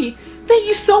really happy. Thank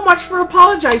you so much for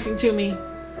apologizing to me.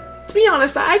 To be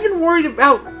honest, I've been worried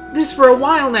about this for a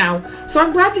while now, so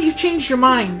I'm glad that you've changed your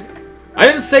mind. I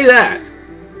didn't say that.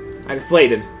 I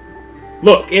deflated.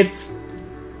 Look, it's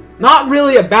not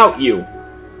really about you.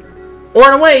 Or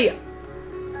in a way,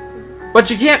 but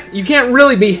you can't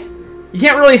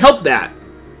really help that.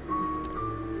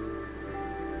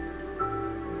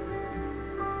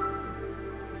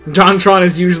 JonTron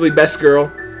is usually best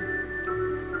girl.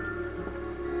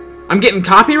 I'm getting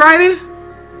copyrighted?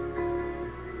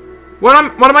 What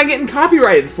am I getting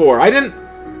copyrighted for? I didn't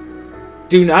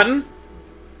do nothing.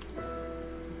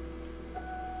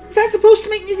 Is that supposed to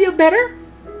make me feel better?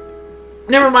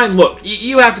 Never mind, look,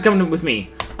 you have to come with me.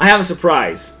 I have a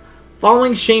surprise.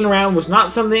 Following Shane around was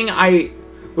not something I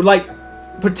would like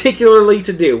particularly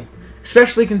to do,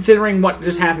 especially considering what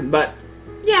just happened, but...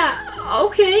 Yeah,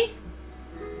 okay.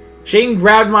 Shane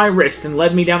grabbed my wrist and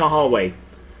led me down the hallway.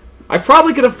 I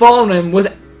probably could have followed him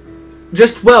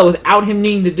without him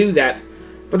needing to do that,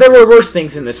 but there were worse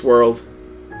things in this world.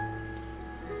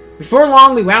 Before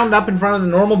long, we wound up in front of the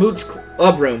Normal Boots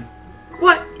Club room.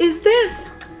 What is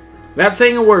this? Without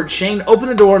saying a word, Shane opened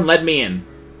the door and led me in.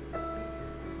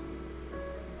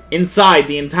 Inside,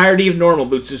 the entirety of Normal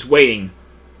Boots was waiting,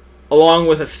 along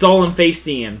with a sullen-faced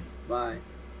Ian. bye.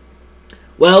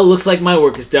 Well, looks like my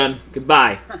work is done.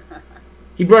 Goodbye.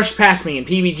 He brushed past me and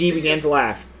PBG began to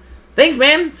laugh. Thanks,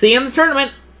 man. See you in the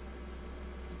tournament.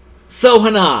 So,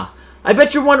 Hana, I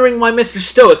bet you're wondering why Mr.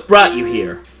 Stoic brought you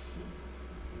here.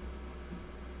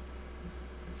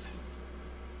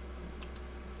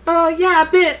 Yeah,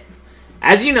 a bit.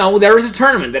 As you know, there is a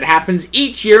tournament that happens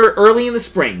each year early in the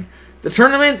spring. The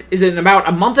tournament is in about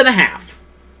a month and a half.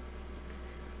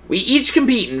 We each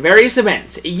compete in various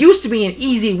events. It used to be an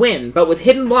easy win, but with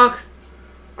Hidden Block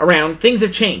around, things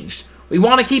have changed. We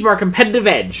want to keep our competitive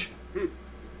edge.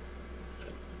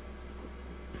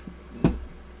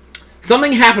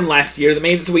 Something happened last year that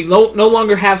made it so we no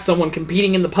longer have someone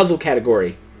competing in the puzzle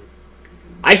category.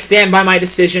 I stand by my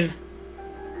decision.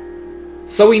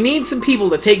 So we need some people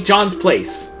to take John's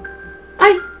place.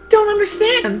 I don't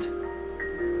understand.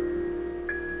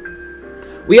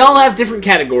 We all have different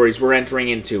categories we're entering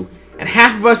into, and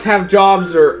half of us have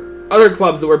jobs or other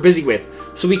clubs that we're busy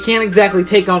with, so we can't exactly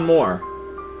take on more.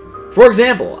 For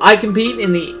example, I compete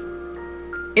in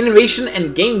the Innovation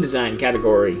and Game Design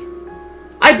category.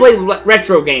 I play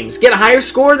retro games, get a higher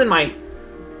score than my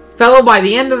fellow by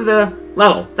the end of the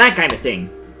level, that kind of thing.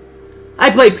 I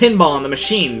play pinball on the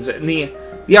machines and the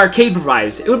arcade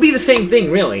provides. It would be the same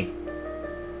thing, really.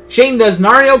 Shane does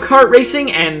Mario Kart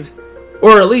racing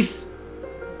or at least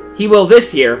he will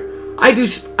this year. I do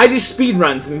speed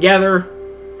runs and gather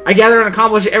and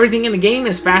accomplish everything in the game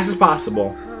as fast as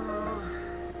possible.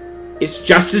 It's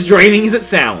just as draining as it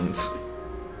sounds.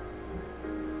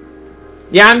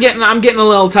 Yeah, I'm getting a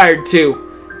little tired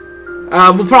too.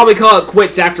 We'll probably call it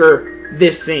quits after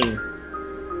this scene.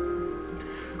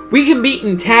 We compete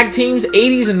in tag teams,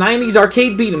 80s and 90s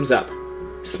arcade beat-ems up.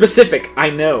 Specific, I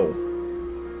know.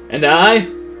 And I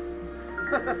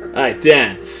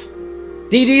dance.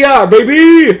 DDR,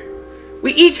 baby!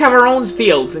 We each have our own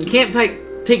fields and can't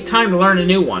take time to learn a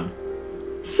new one.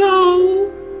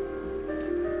 So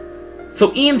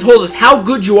Ian told us how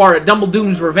good you are at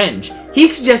Dumbledoom's Revenge. He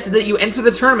suggested that you enter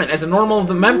the tournament as a normal of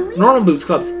the Normal Boots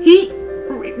clubs. Really?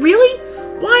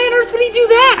 Why on earth would he do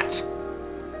that?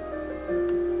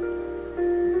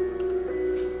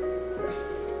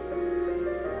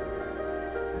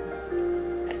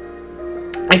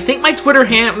 I think my Twitter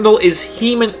handle is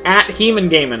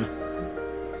 @HemanGamin.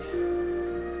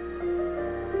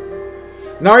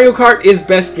 Mario Kart is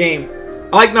best game.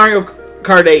 I like Mario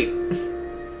Kart 8.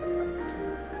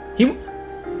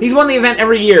 He's won the event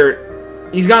every year.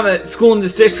 He's gone to school in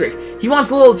this district. He wants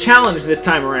a little challenge this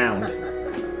time around.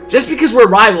 Just because we're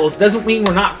rivals doesn't mean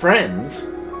we're not friends.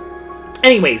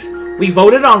 Anyways, we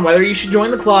voted on whether you should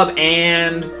join the club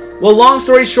and, well, long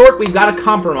story short, we've got a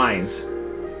compromise.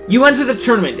 You enter the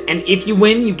tournament, and if you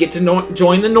win, you get to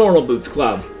join the Normal Boots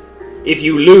Club. If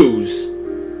you lose,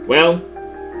 well,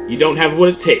 you don't have what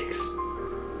it takes.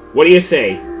 What do you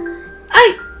say?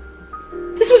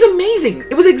 This was amazing.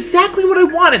 It was exactly what I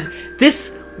wanted.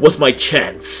 This was my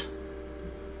chance.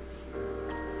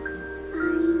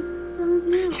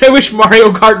 I wish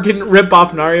Mario Kart didn't rip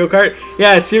off Mario Kart.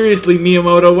 Yeah, seriously,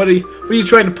 Miyamoto, what are you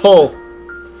trying to pull?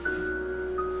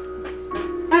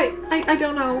 I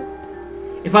don't know.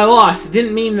 If I lost, it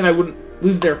didn't mean that I wouldn't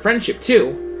lose their friendship,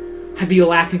 too. I'd be a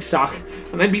laughingstock,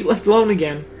 and I'd be left alone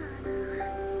again.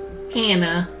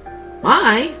 Hannah.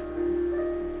 Why?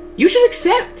 You should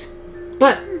accept.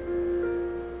 But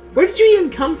where did you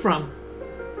even come from?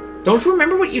 Don't you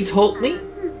remember what you told me?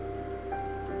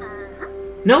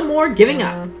 No more giving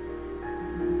up.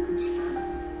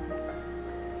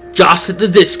 Joss at the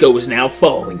disco is now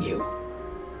following you.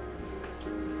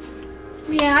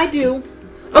 Yeah, I do.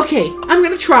 Okay, I'm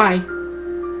gonna try.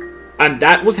 And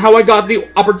that was how I got the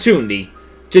opportunity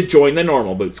to join the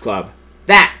Normal Boots Club.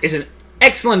 That is an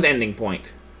excellent ending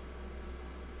point.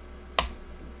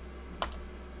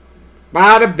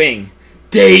 Bada bing.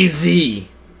 Daisy.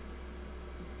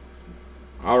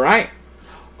 Alright.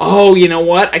 Oh, you know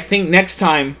what? I think next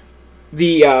time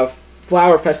the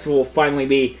Flower Festival will finally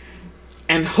be.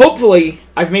 And hopefully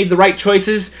I've made the right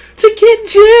choices to get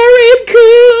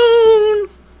Jared-Kun.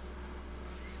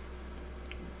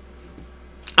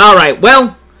 Alright,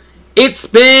 well, it's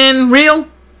been real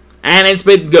and it's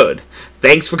been good.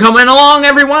 Thanks for coming along,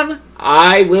 everyone.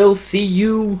 I will see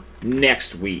you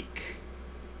next week.